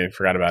week because I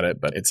forgot about it,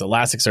 but it's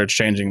Elasticsearch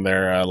changing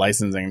their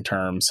licensing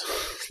terms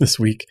this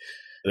week.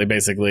 They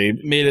basically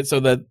made it so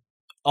that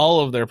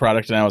all of their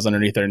product now is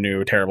underneath their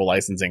new terrible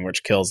licensing,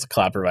 which kills the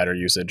cloud provider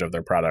usage of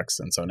their products.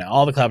 And so now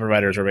all the cloud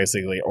providers are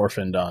basically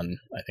orphaned on,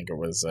 I think it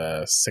was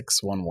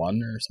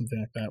 611 or something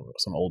like that,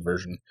 some old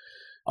version.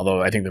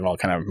 Although I think they've all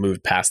kind of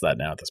moved past that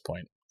now at this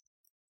point.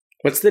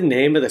 What's the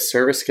name of the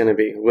service going to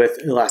be with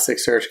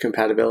Elasticsearch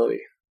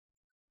compatibility?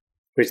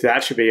 Which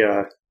that should be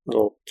a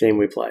little game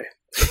we play.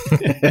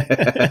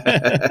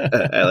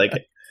 I like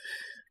it.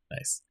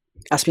 Nice.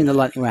 Ask me in the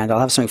lightning round. I'll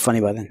have something funny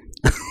by then.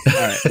 All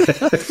right.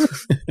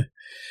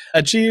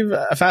 Achieve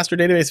a faster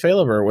database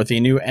failover with the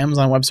new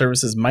Amazon Web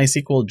Services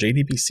MySQL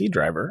JDBC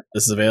driver.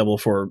 This is available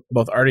for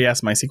both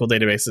RDS MySQL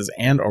databases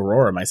and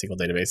Aurora MySQL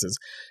databases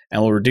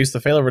and will reduce the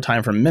failover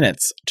time from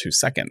minutes to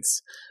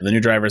seconds. The new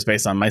driver is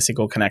based on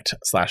MySQL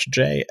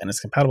Connect/J and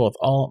is compatible with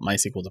all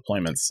MySQL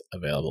deployments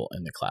available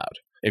in the cloud.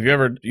 If you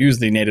ever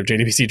used the native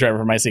JDBC driver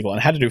for MySQL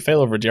and had to do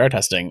failover DR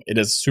testing, it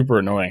is super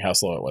annoying how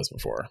slow it was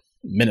before.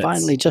 Minutes.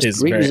 Finally,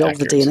 just re-resolve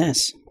the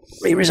DNS.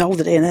 Re-resolve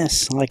the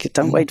DNS. Like,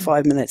 don't wait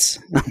 5 minutes.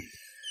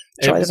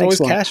 It was always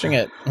caching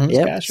it.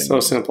 So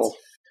simple.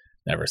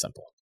 Never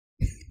simple.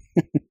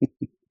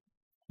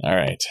 All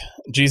right.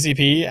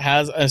 GCP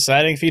has a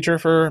exciting feature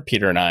for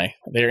Peter and I.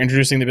 They are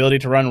introducing the ability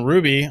to run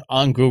Ruby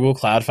on Google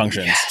Cloud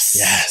Functions.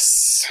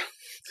 Yes.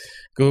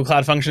 Google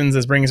Cloud Functions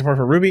is bringing support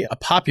for Ruby, a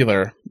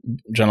popular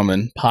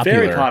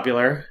very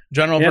popular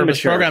general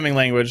purpose programming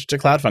language to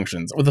Cloud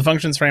Functions. With the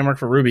Functions framework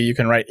for Ruby, you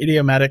can write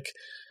idiomatic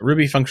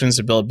Ruby functions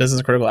to build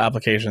business-critical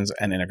applications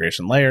and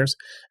integration layers.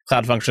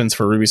 Cloud Functions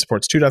for Ruby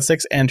supports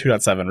 2.6 and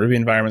 2.7 Ruby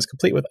environments,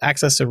 complete with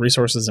access to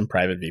resources and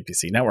private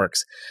VPC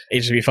networks.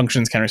 HTTP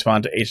functions can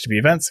respond to HTTP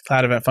events,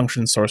 Cloud Event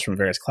functions sourced from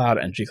various cloud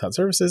and G-Cloud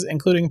services,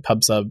 including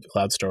PubSub,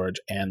 Cloud Storage,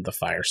 and the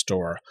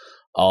Firestore,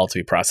 all to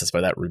be processed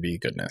by that Ruby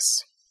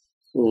goodness.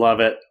 Love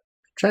it.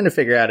 Trying to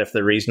figure out if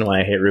the reason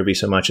why I hate Ruby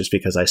so much is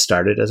because I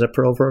started as a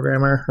Perl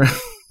programmer.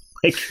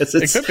 Because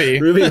it's it could be.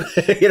 Ruby,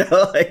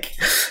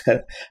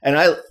 and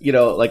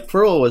I,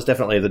 Perl was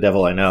definitely the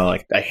devil I know.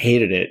 Like, I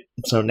hated it.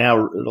 So now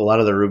a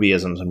lot of the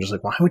Rubyisms, I'm just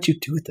like, why would you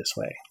do it this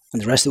way?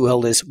 And the rest of the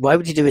world is, why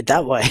would you do it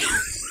that way?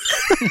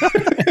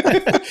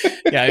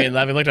 Yeah, I mean,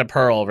 I've looked at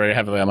Perl very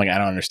heavily. I'm like, I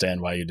don't understand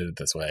why you did it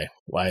this way.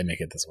 Why make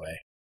it this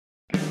way?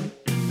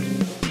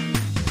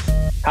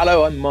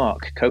 Hello, I'm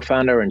Mark,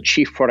 co-founder and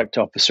chief product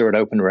officer at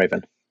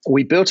OpenRaven.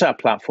 We built our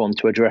platform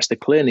to address the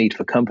clear need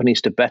for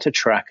companies to better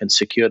track and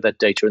secure their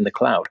data in the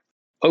cloud.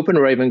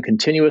 OpenRaven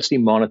continuously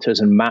monitors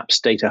and maps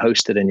data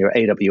hosted in your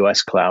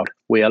AWS cloud.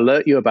 We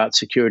alert you about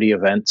security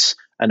events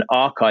and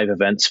archive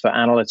events for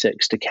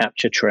analytics to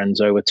capture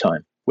trends over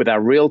time. With our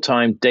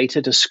real-time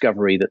data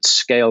discovery that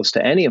scales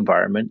to any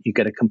environment, you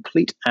get a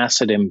complete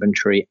asset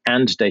inventory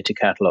and data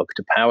catalog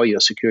to power your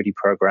security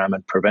program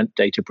and prevent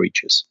data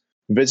breaches.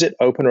 Visit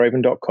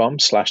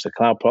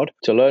openraven.com/thecloudpod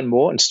to learn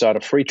more and start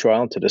a free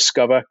trial to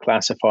discover,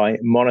 classify,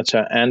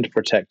 monitor, and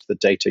protect the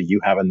data you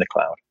have in the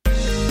cloud.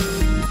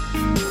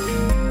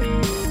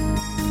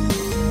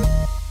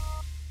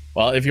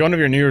 Well, if one of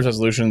your New Year's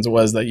resolutions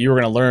was that you were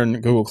going to learn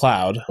Google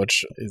Cloud,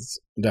 which is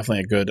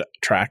definitely a good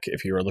track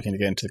if you are looking to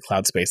get into the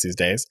cloud space these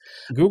days,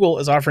 Google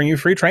is offering you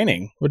free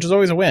training, which is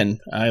always a win.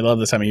 I love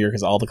this time of year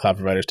because all the cloud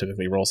providers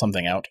typically roll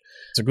something out.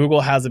 So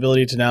Google has the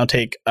ability to now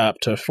take up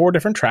to 4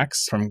 different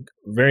tracks from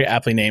very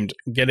aptly named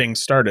Getting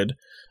Started,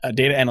 a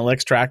data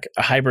analytics track,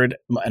 a hybrid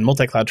and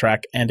multi-cloud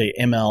track, and a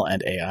ML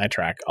and AI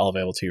track, all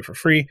available to you for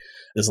free.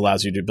 This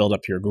allows you to build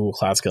up your Google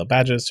Cloud Skill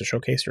badges to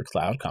showcase your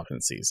cloud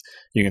competencies.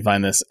 You can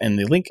find this in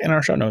the link in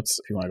our show notes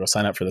if you want to go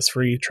sign up for this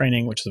free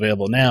training, which is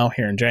available now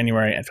here in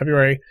January and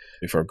February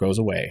before it goes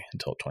away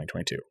until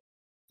 2022.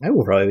 I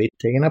will probably be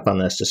taking up on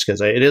this just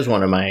because it is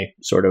one of my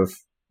sort of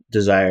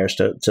desires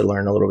to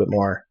learn a little bit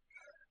more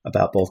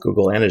about both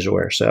Google and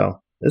Azure. So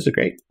this is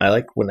great. I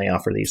like when they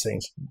offer these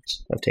things.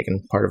 I've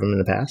taken part of them in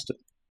the past.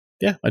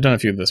 Yeah, I've done a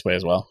few this way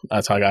as well.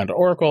 That's how I got into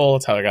Oracle.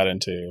 That's how I got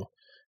into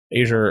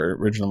Azure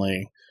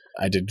originally.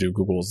 I did do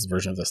Google's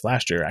version of this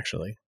last year,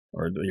 actually,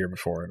 or the year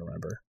before, I don't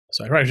remember.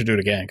 So I probably should do it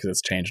again because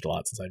it's changed a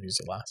lot since I've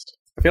used it last.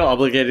 I feel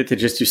obligated to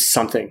just do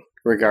something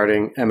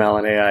regarding ML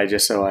and AI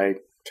just so I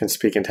can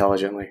speak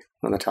intelligently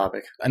on the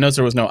topic. I noticed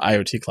there was no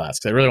IoT class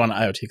because I really want an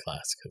IoT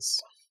class because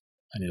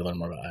I need to learn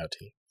more about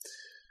IoT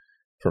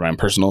for my own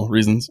personal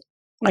reasons.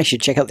 I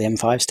should check out the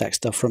M5 Stack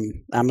stuff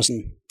from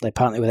Amazon. They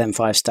partner with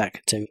M5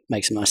 Stack to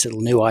make some nice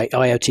little new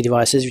IoT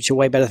devices, which are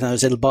way better than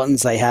those little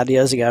buttons they had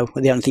years ago.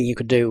 The only thing you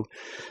could do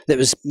that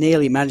was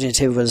nearly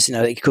imaginative was,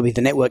 it could be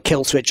the network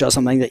kill switch or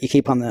something that you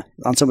keep on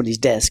somebody's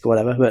desk or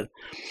whatever. But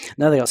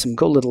no, they got some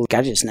cool little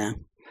gadgets now.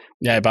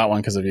 Yeah, I bought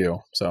one because of you.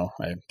 So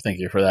I thank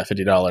you for that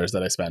 $50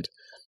 that I spent.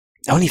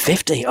 Only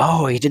 50.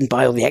 Oh, you didn't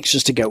buy all the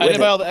extras to go with it. I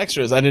didn't buy all the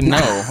extras. I didn't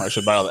know I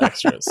should buy all the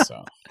extras.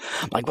 So,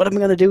 like, what am I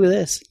going to do with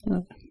this? I don't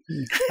know.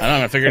 I'm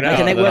going to figure it out.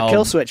 Like a network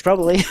kill switch,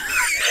 probably.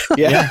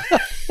 Yeah.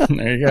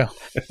 There you go.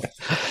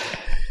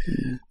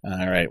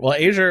 All right. Well,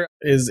 Azure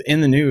is in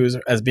the news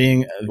as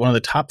being one of the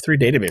top 3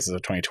 databases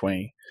of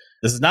 2020.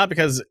 This is not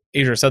because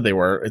Azure said they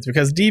were. It's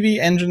because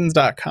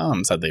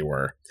dbengines.com said they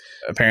were.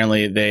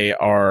 Apparently, they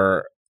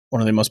are one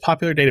of the most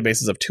popular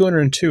databases of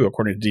 202,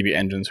 according to DB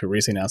Engines, who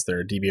recently announced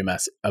their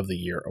DBMS of the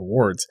Year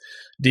awards.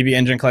 DB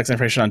Engine collects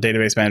information on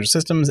database management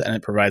systems, and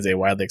it provides a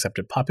widely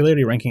accepted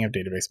popularity ranking of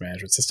database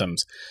management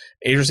systems.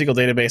 Azure SQL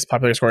Database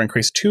popularity score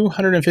increased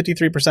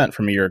 253%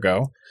 from a year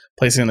ago,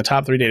 placing in the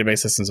top 3 database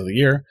systems of the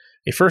year,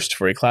 a first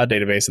for a cloud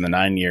database in the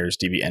 9 years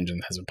DB Engine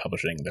has been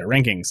publishing their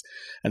rankings.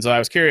 And so I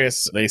was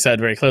curious, they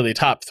said very clearly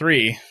top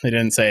 3. They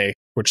didn't say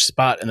which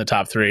spot in the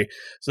top 3.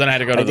 So then I had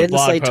to go to the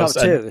blog post.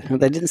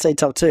 They didn't say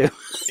top 2.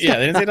 Yeah,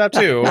 they didn't say top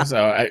 2.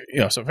 So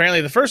so apparently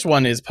the first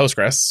one is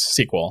Postgres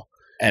SQL,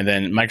 and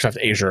then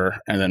Microsoft Azure,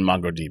 and then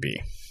MongoDB.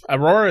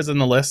 Aurora is in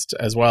the list,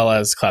 as well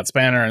as Cloud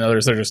Spanner and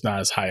others. They're just not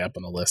as high up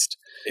on the list.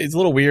 It's a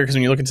little weird because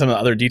when you look at some of the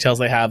other details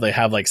they have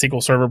like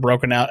SQL Server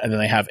broken out, and then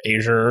they have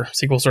Azure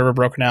SQL Server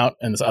broken out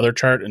in this other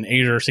chart, and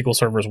Azure SQL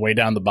Server is way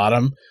down the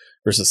bottom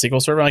versus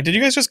SQL Server. Like, did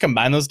you guys just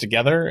combine those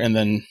together, and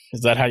then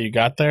is that how you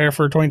got there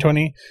for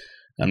 2020?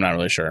 I'm not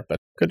really sure, but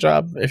good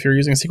job if you're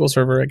using SQL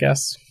Server, I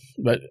guess.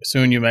 But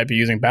soon you might be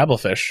using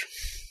Babelfish.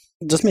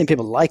 It doesn't mean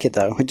people like it,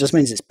 though. It just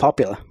means it's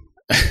popular.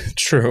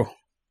 True.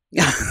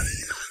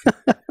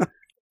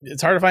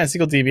 It's hard to find a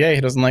SQL DBA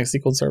who doesn't like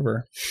SQL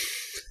Server.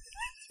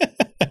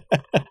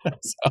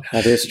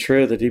 That is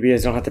true. The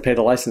DBAs don't have to pay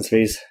the license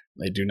fees.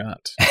 They do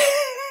not.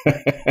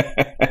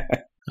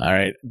 All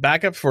right.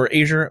 Backup for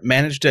Azure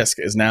Managed Disk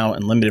is now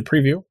in limited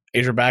preview.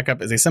 Azure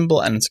Backup is a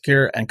simple and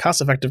secure and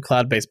cost-effective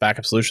cloud-based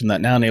backup solution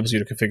that now enables you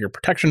to configure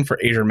protection for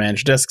Azure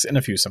Managed Disks in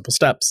a few simple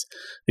steps.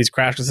 These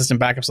crash-resistant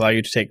backups allow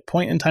you to take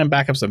point-in-time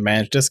backups of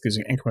managed disks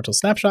using incremental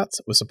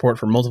snapshots with support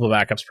for multiple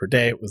backups per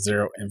day with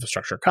zero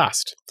infrastructure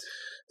cost.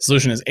 The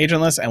solution is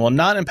agentless and will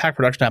not impact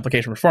production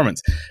application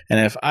performance. And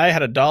if I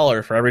had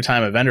 $1 for every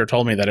time a vendor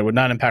told me that it would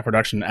not impact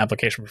production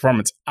application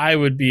performance, I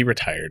would be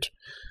retired.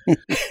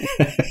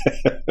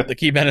 The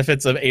key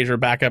benefits of Azure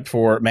Backup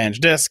for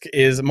Managed Disk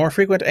is more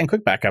frequent and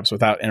quick backups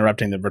without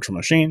interrupting the virtual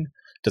machine,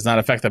 does not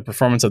affect the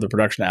performance of the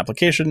production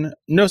application,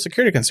 no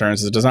security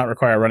concerns as it does not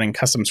require running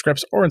custom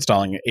scripts or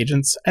installing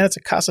agents, and it's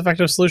a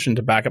cost-effective solution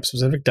to back up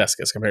specific disks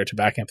as compared to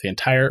backing up the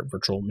entire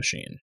virtual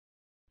machine.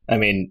 I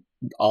mean,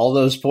 all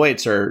those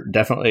points are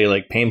definitely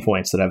like pain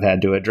points that I've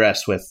had to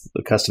address with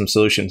the custom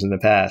solutions in the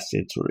past.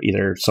 It's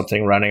either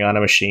something running on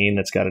a machine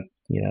that's got to,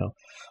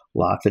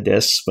 lock the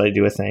disks, but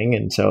do a thing.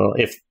 And so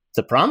if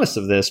the promise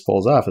of this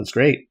pulls off, it's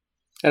great.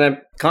 And I'm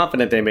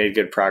confident they made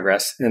good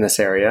progress in this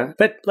area.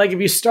 But like if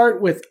you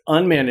start with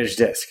unmanaged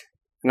disk,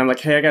 and I'm like,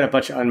 hey, I got a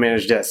bunch of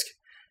unmanaged disk,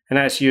 and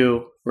I ask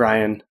you,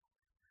 Ryan,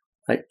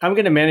 like, I'm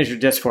going to manage your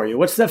disk for you.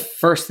 What's the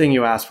first thing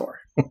you ask for?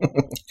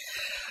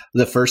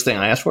 The first thing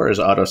I ask for is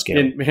auto scale.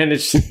 And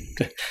manage,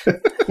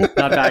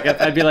 not backup.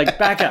 I'd be like,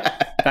 back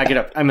it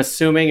up. I'm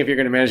assuming if you're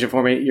going to manage it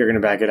for me, you're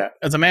going to back it up.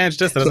 It's a managed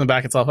disk that doesn't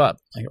back itself up.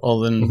 Like, well,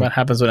 then what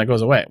happens when it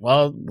goes away?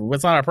 Well,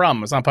 it's not our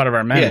problem. It's not part of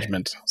our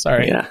management. Yeah.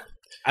 Sorry. Yeah.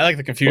 I like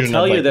the confusion.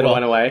 We'll tell you that it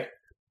went away.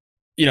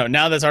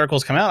 Now this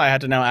article's come out, I had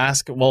to now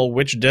ask, well,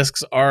 which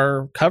disks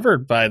are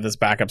covered by this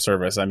backup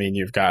service? I mean,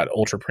 you've got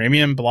ultra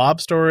premium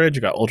blob storage,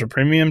 you've got ultra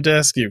premium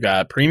disk, you've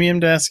got premium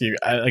disk, you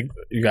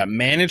got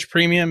managed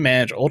premium,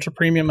 managed ultra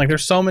premium. Like,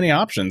 there's so many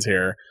options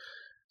here.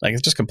 Like,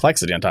 it's just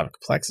complexity on top of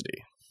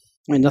complexity.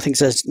 I mean, nothing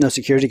says no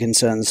security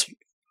concerns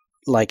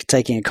like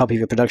taking a copy of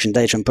your production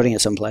data and putting it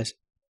someplace.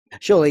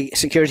 Surely,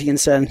 security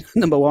concern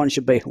number one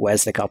should be,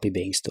 where's the copy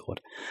being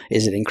stored?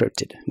 Is it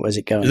encrypted? Where's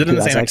it going? Is it in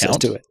the same access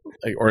account? To it?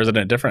 Or is it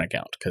in a different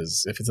account?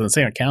 Because if it's in the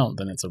same account,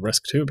 then it's a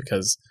risk too,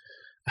 because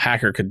a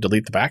hacker could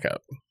delete the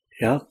backup.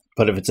 Yeah.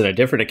 But if it's in a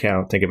different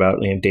account, think about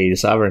data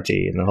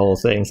sovereignty and the whole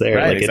thing's there.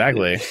 Right, like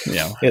exactly.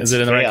 Is it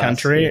in the right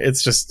country?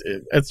 It's just,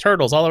 it's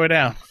turtles all the way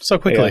down so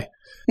quickly.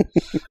 Yeah.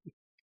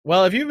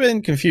 Well, if you've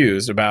been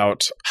confused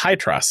about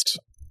HITRUST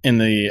in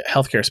the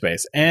healthcare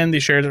space and the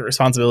shared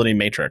responsibility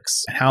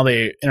matrix and how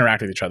they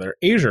interact with each other,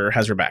 Azure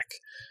has your back.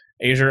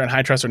 Azure and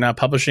HITRUST are now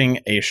publishing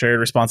a shared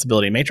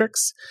responsibility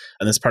matrix,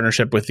 and this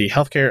partnership with the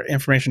Healthcare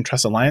Information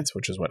Trust Alliance,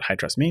 which is what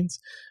HITRUST means,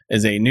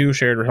 is a new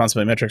shared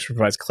responsibility matrix that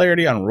provides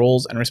clarity on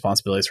roles and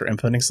responsibilities for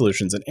implementing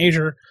solutions in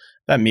Azure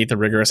that meet the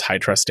rigorous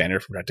HITRUST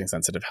standard for protecting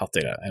sensitive health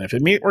data. And if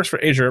it works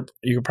for Azure,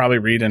 you could probably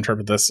read and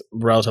interpret this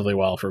relatively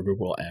well for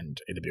Google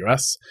and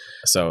AWS.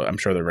 So I'm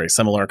sure they're very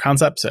similar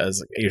concepts,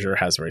 as Azure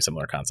has very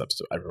similar concepts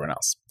to everyone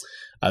else.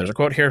 There's a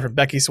quote here from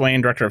Becky Swain,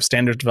 Director of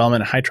Standards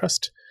Development at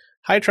HITRUST.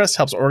 HITRUST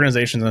helps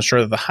organizations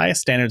ensure that the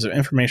highest standards of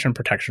information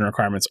protection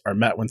requirements are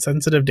met when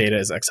sensitive data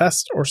is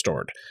accessed or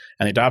stored,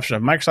 and the adoption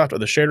of Microsoft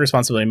of the Shared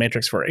Responsibility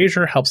Matrix for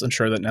Azure helps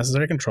ensure that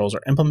necessary controls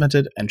are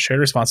implemented and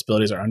shared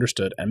responsibilities are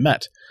understood and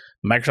met.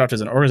 Microsoft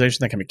is an organization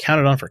that can be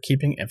counted on for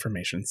keeping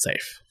information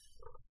safe.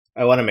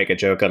 I want to make a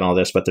joke on all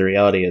this, but the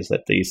reality is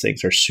that these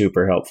things are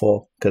super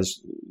helpful, because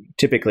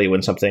typically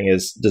when something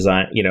is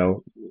designed,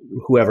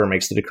 whoever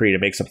makes the decree to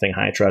make something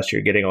high trust,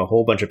 you're getting a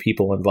whole bunch of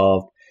people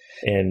involved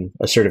in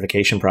a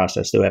certification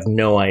process who have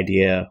no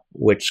idea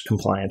which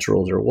compliance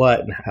rules are what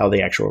and how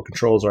the actual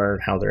controls are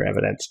and how they're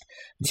evidenced.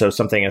 And so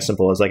something as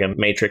simple as like a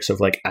matrix of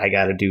like, I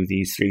got to do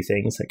these 3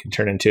 things that can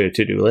turn into a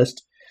to-do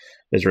list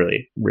is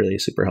really, really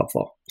super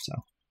helpful. So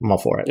I'm all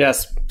for it.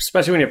 Yes,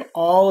 especially when you have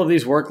all of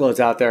these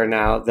workloads out there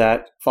now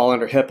that fall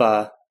under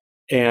HIPAA,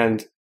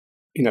 and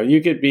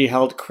you could be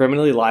held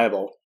criminally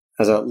liable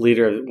as a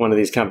leader of one of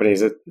these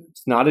companies.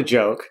 It's not a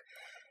joke.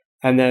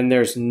 And then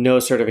there's no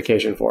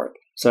certification for it.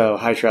 So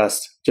HITRUST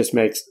just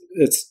makes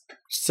it's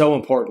so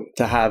important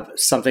to have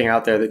something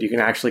out there that you can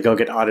actually go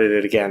get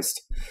audited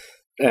against.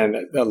 And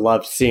I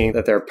love seeing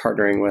that they're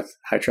partnering with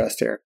HITRUST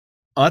here.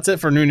 Well, that's it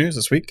for new news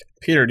this week.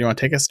 Peter, do you want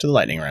to take us to the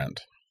lightning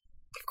round?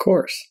 Of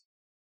course.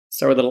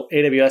 Start with little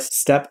AWS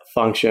step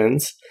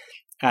functions,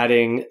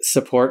 adding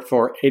support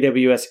for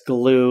AWS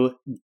Glue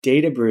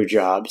data brew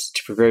jobs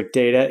to prepare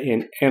data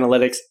in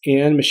analytics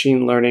and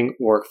machine learning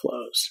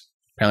workflows.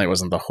 Apparently it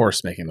wasn't the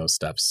horse making those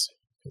steps,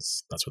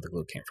 because that's where the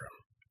glue came from.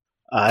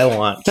 I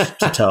want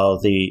to tell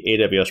the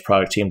AWS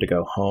product team to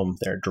go home.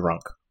 They're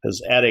drunk,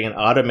 because adding an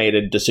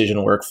automated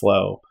decision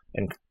workflow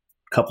and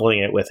coupling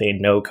it with a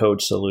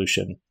no-code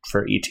solution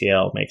for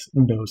ETL makes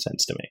no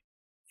sense to me.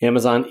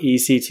 Amazon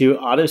EC2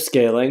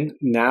 autoscaling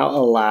now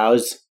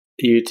allows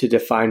you to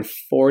define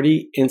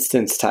 40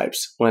 instance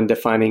types when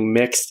defining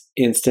mixed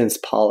instance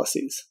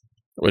policies.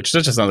 Which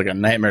just sounds like a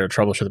nightmare to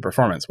troubleshoot the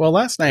performance. Well,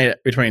 last night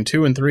between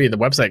 2 and 3, the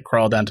website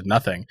crawled down to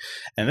nothing.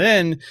 And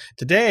then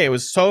today it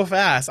was so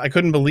fast, I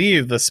couldn't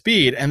believe the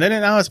speed. And then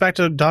now it's back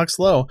to dog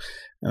slow.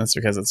 And that's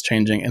because it's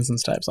changing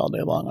instance types all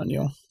day long on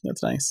you.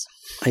 That's nice.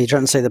 Are you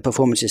trying to say the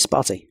performance is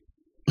spotty?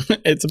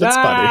 It's a bit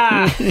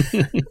spotty.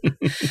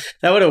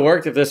 That would have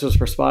worked if this was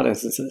for spot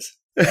instances.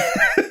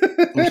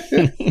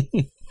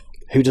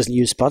 Who doesn't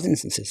use spot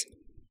instances?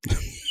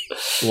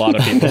 A lot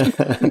of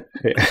people.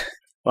 Yeah.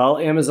 Well,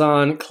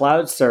 Amazon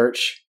Cloud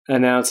Search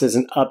announces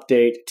an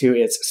update to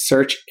its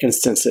search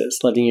instances,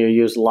 letting you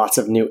use lots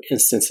of new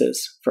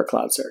instances for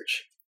Cloud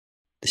Search.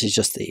 This is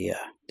just the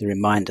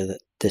reminder that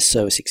this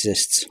service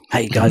exists.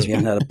 Hey guys, we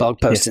haven't had a blog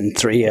post in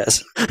 3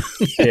 years.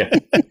 Yeah.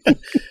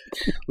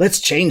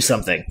 Let's change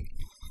something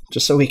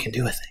just so we can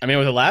do a thing. I mean,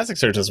 with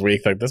Elasticsearch this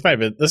week, like this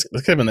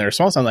could have been their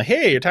response. I'm like,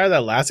 hey, you're tired of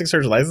that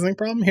Elasticsearch licensing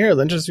problem? Here,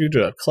 then just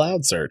do a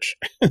Cloud Search.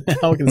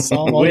 How we can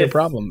solve all your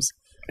problems.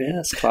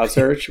 Yes, Cloud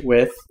Search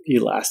with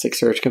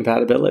Elasticsearch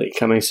compatibility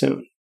coming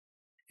soon.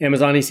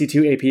 Amazon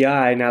EC2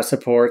 API now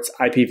supports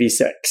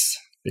IPv6.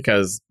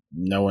 Because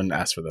no one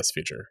asked for this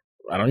feature.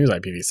 I don't use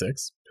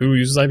IPv6. Who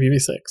uses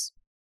IPv6?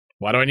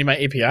 Why do I need my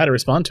API to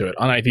respond to it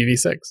on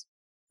IPv6?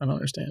 I don't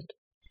understand.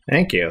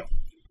 Thank you.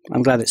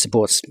 I'm glad it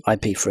supports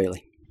IP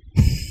freely.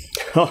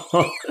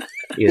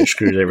 Either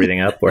screws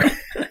everything up or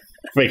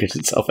figures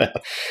itself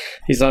out.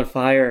 He's on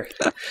fire.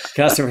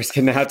 Customers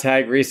can now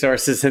tag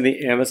resources in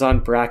the Amazon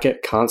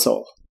Bracket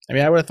console. I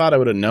mean, I would have thought I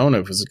would have known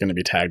if it was going to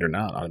be tagged or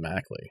not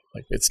automatically.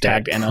 Like, it's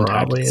tagged and untagged.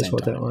 Probably at the is same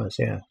what time. that was,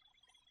 yeah.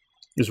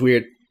 It was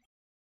weird.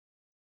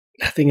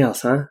 Nothing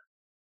else, huh?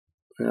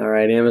 All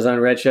right, Amazon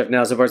Redshift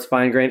now supports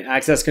fine-grained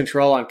access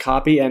control on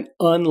copy and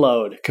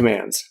unload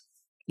commands.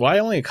 Why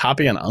only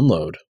copy and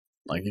unload?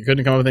 Like, you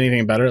couldn't come up with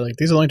anything better? Like,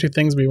 these are the only two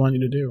things we want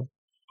you to do.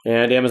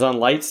 And Amazon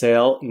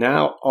Lightsail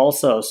now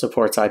also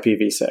supports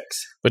IPv6.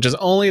 Which is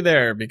only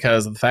there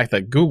because of the fact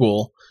that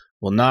Google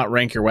will not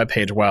rank your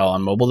webpage well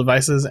on mobile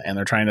devices, and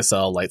they're trying to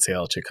sell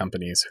Lightsail to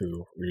companies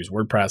who use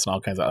WordPress and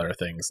all kinds of other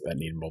things that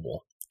need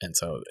mobile. And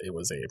so it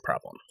was a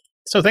problem.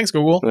 So thanks,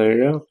 Google. There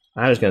you go.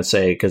 I was going to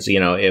say, because,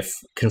 if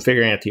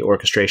configuring out the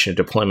orchestration and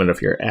deployment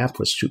of your app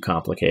was too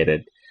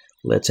complicated,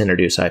 let's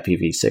introduce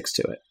IPv6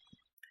 to it.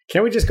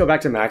 Can't we just go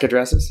back to MAC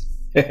addresses?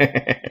 I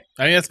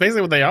mean, that's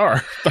basically what they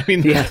are. I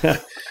mean, Yeah.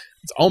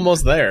 it's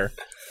almost there.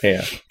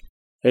 Yeah.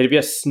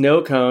 AWS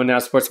Snowcone now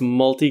supports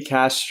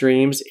multicast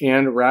streams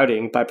and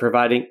routing by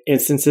providing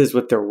instances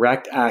with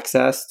direct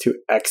access to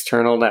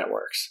external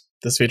networks.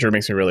 This feature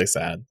makes me really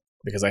sad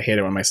because I hate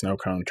it when my snow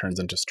cone turns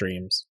into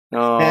streams.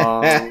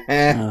 Oh,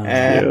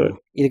 Oh,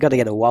 you've got to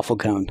get a waffle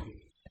cone.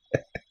 I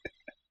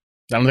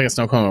don't think a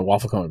snow cone and a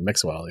waffle cone would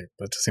mix well.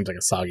 That just seems like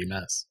a soggy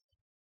mess.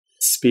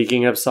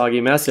 speaking of soggy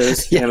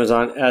messes, Yeah.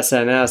 Amazon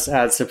SNS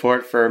adds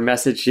support for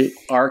message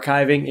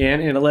archiving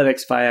and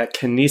analytics via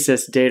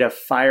Kinesis Data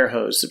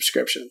Firehose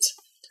subscriptions.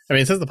 I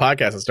mean, since the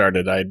podcast has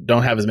started, I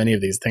don't have as many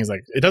of these things.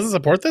 Like, it doesn't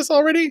support this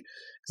already?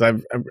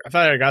 Because I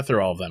thought I got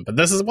through all of them. But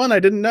this is one I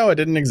didn't know it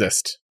didn't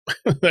exist.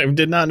 I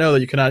did not know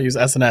that you cannot use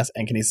SNS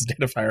and Kinesis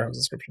Data Firehose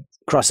subscriptions.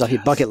 Cross off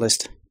your bucket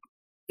list.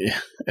 Yeah,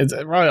 it's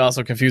probably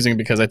also confusing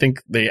because I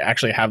think they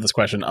actually have this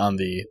question on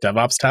the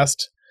DevOps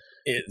test,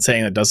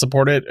 saying it does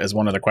support it as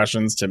one of the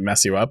questions to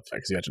mess you up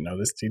because you have to know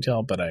this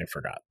detail, but I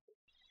forgot.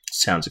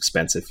 Sounds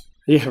expensive.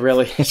 Yeah,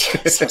 really. It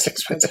sounds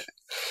expensive.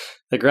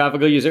 The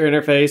graphical user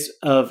interface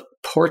of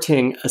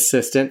Porting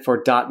Assistant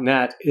for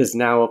 .NET is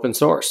now open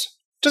source.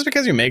 Just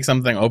because you make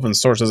something open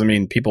source doesn't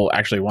mean people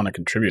actually want to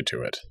contribute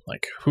to it.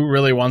 Like, who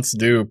really wants to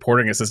do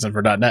Porting Assistant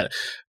for .NET?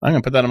 I'm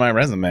going to put that on my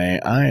resume.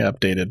 I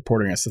updated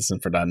Porting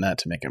Assistant for .NET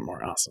to make it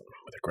more awesome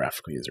with a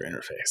graphical user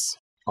interface.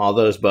 All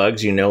those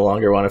bugs you no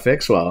longer want to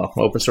fix. Well,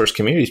 open source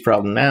community's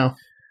problem now.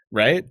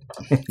 Right?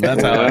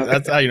 That's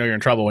how you know you're in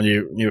trouble when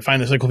you find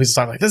this really cool piece of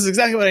software. Like, this is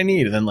exactly what I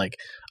need. And then, like,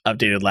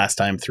 updated last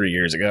time 3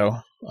 years ago.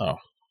 Oh,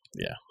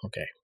 yeah.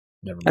 Okay.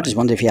 Never mind. I just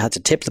wonder if you had to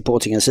tip the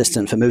porting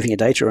assistant for moving your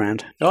data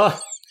around. Oh.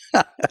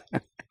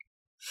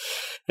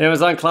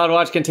 Amazon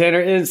CloudWatch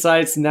Container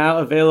Insights now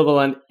available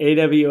on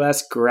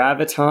AWS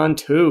Graviton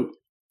 2.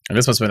 And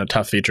this must have been a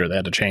tough feature. They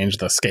had to change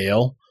the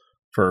scale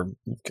for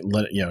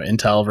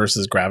Intel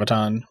versus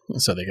Graviton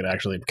so they could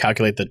actually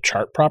calculate the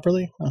chart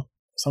properly. Oh,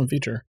 some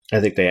feature. I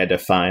think they had to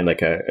find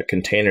like a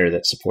container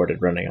that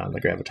supported running on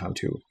the Graviton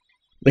 2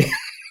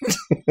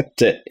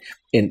 to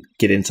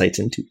get insights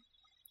into.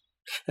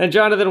 And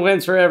Jonathan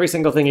wins for every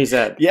single thing he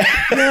said. Yeah.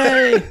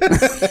 Yay!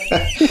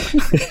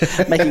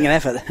 Making an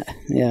effort.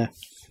 Yeah.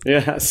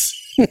 Yes.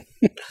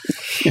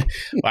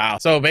 Wow.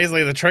 So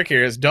basically the trick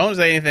here is don't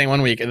say anything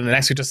one week and then the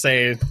next week just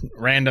say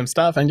random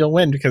stuff and you'll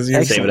win because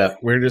you Save it up.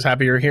 We're just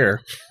happy you're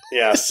here.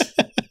 Yes.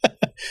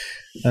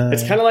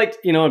 It's kind of like,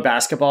 in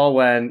basketball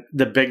when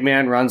the big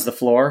man runs the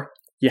floor,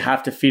 you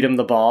have to feed him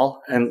the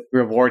ball and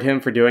reward him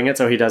for doing it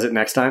so he does it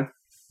next time.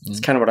 It's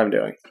kind of what I'm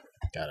doing.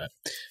 Got it.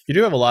 You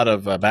do have a lot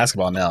of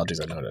basketball analogies,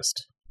 I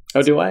noticed.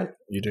 Oh, do I?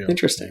 You do.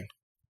 Interesting.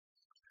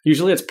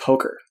 Usually it's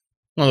poker.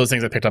 One of those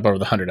things I picked up over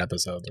the 100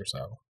 episodes or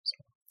so.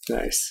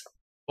 Nice.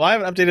 Well, I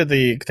haven't updated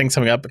the things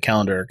coming up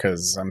calendar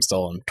because I'm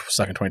still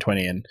stuck in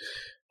 2020. And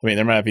I mean,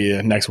 there might be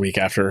a next week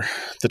after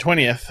the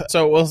 20th.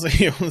 So we'll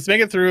see. Let's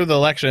make it through the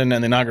election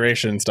and the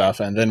inauguration stuff,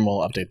 and then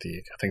we'll update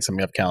the things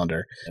coming up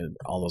calendar and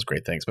all those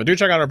great things. But do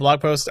check out our blog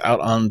post out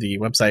on the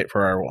website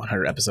for our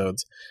 100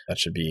 episodes. That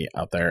should be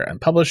out there and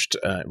published.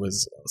 It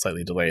was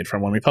slightly delayed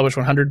from when we published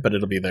 100, but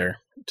it'll be there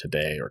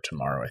today or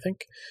tomorrow, I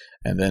think.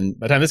 And then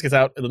by the time this gets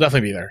out, it'll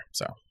definitely be there.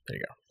 So there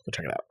you go. Go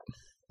check it out.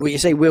 Well, you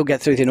say we'll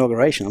get through the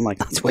inauguration. I'm like,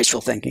 that's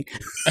wishful thinking.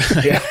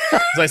 Yeah.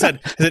 As I said,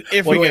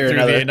 if we One way get or through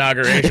another. the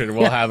inauguration,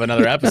 we'll have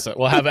another episode.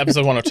 We'll have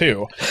episode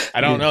 102.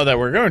 I don't know that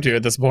we're going to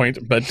at this point,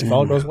 but if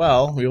all goes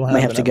well, we will have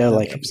May have to go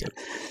episode.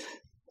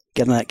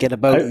 get a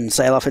boat and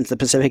sail off into the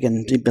Pacific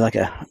and be like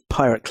a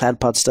pirate cloud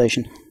pod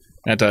station.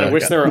 I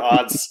wish there were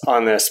odds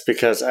on this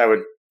because I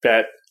would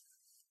bet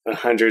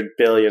 $100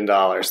 billion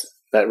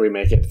that we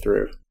make it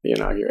through the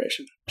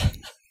inauguration.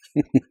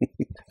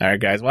 All right,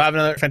 guys. We'll have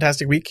another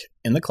fantastic week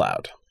in the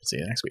cloud. See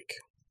you next week.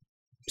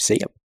 See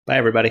ya. Bye,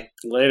 everybody.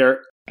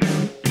 Later.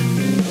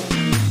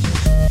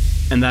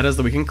 And that is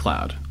the Week in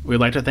Cloud. We'd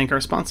like to thank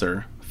our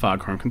sponsor,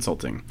 Foghorn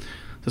Consulting.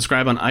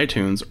 Subscribe on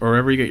iTunes or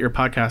wherever you get your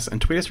podcasts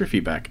and tweet us your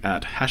feedback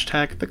at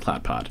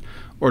 #TheCloudPod.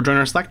 Or join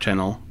our Slack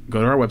channel,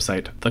 go to our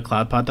website,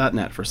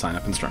 thecloudpod.net for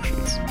sign-up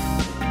instructions.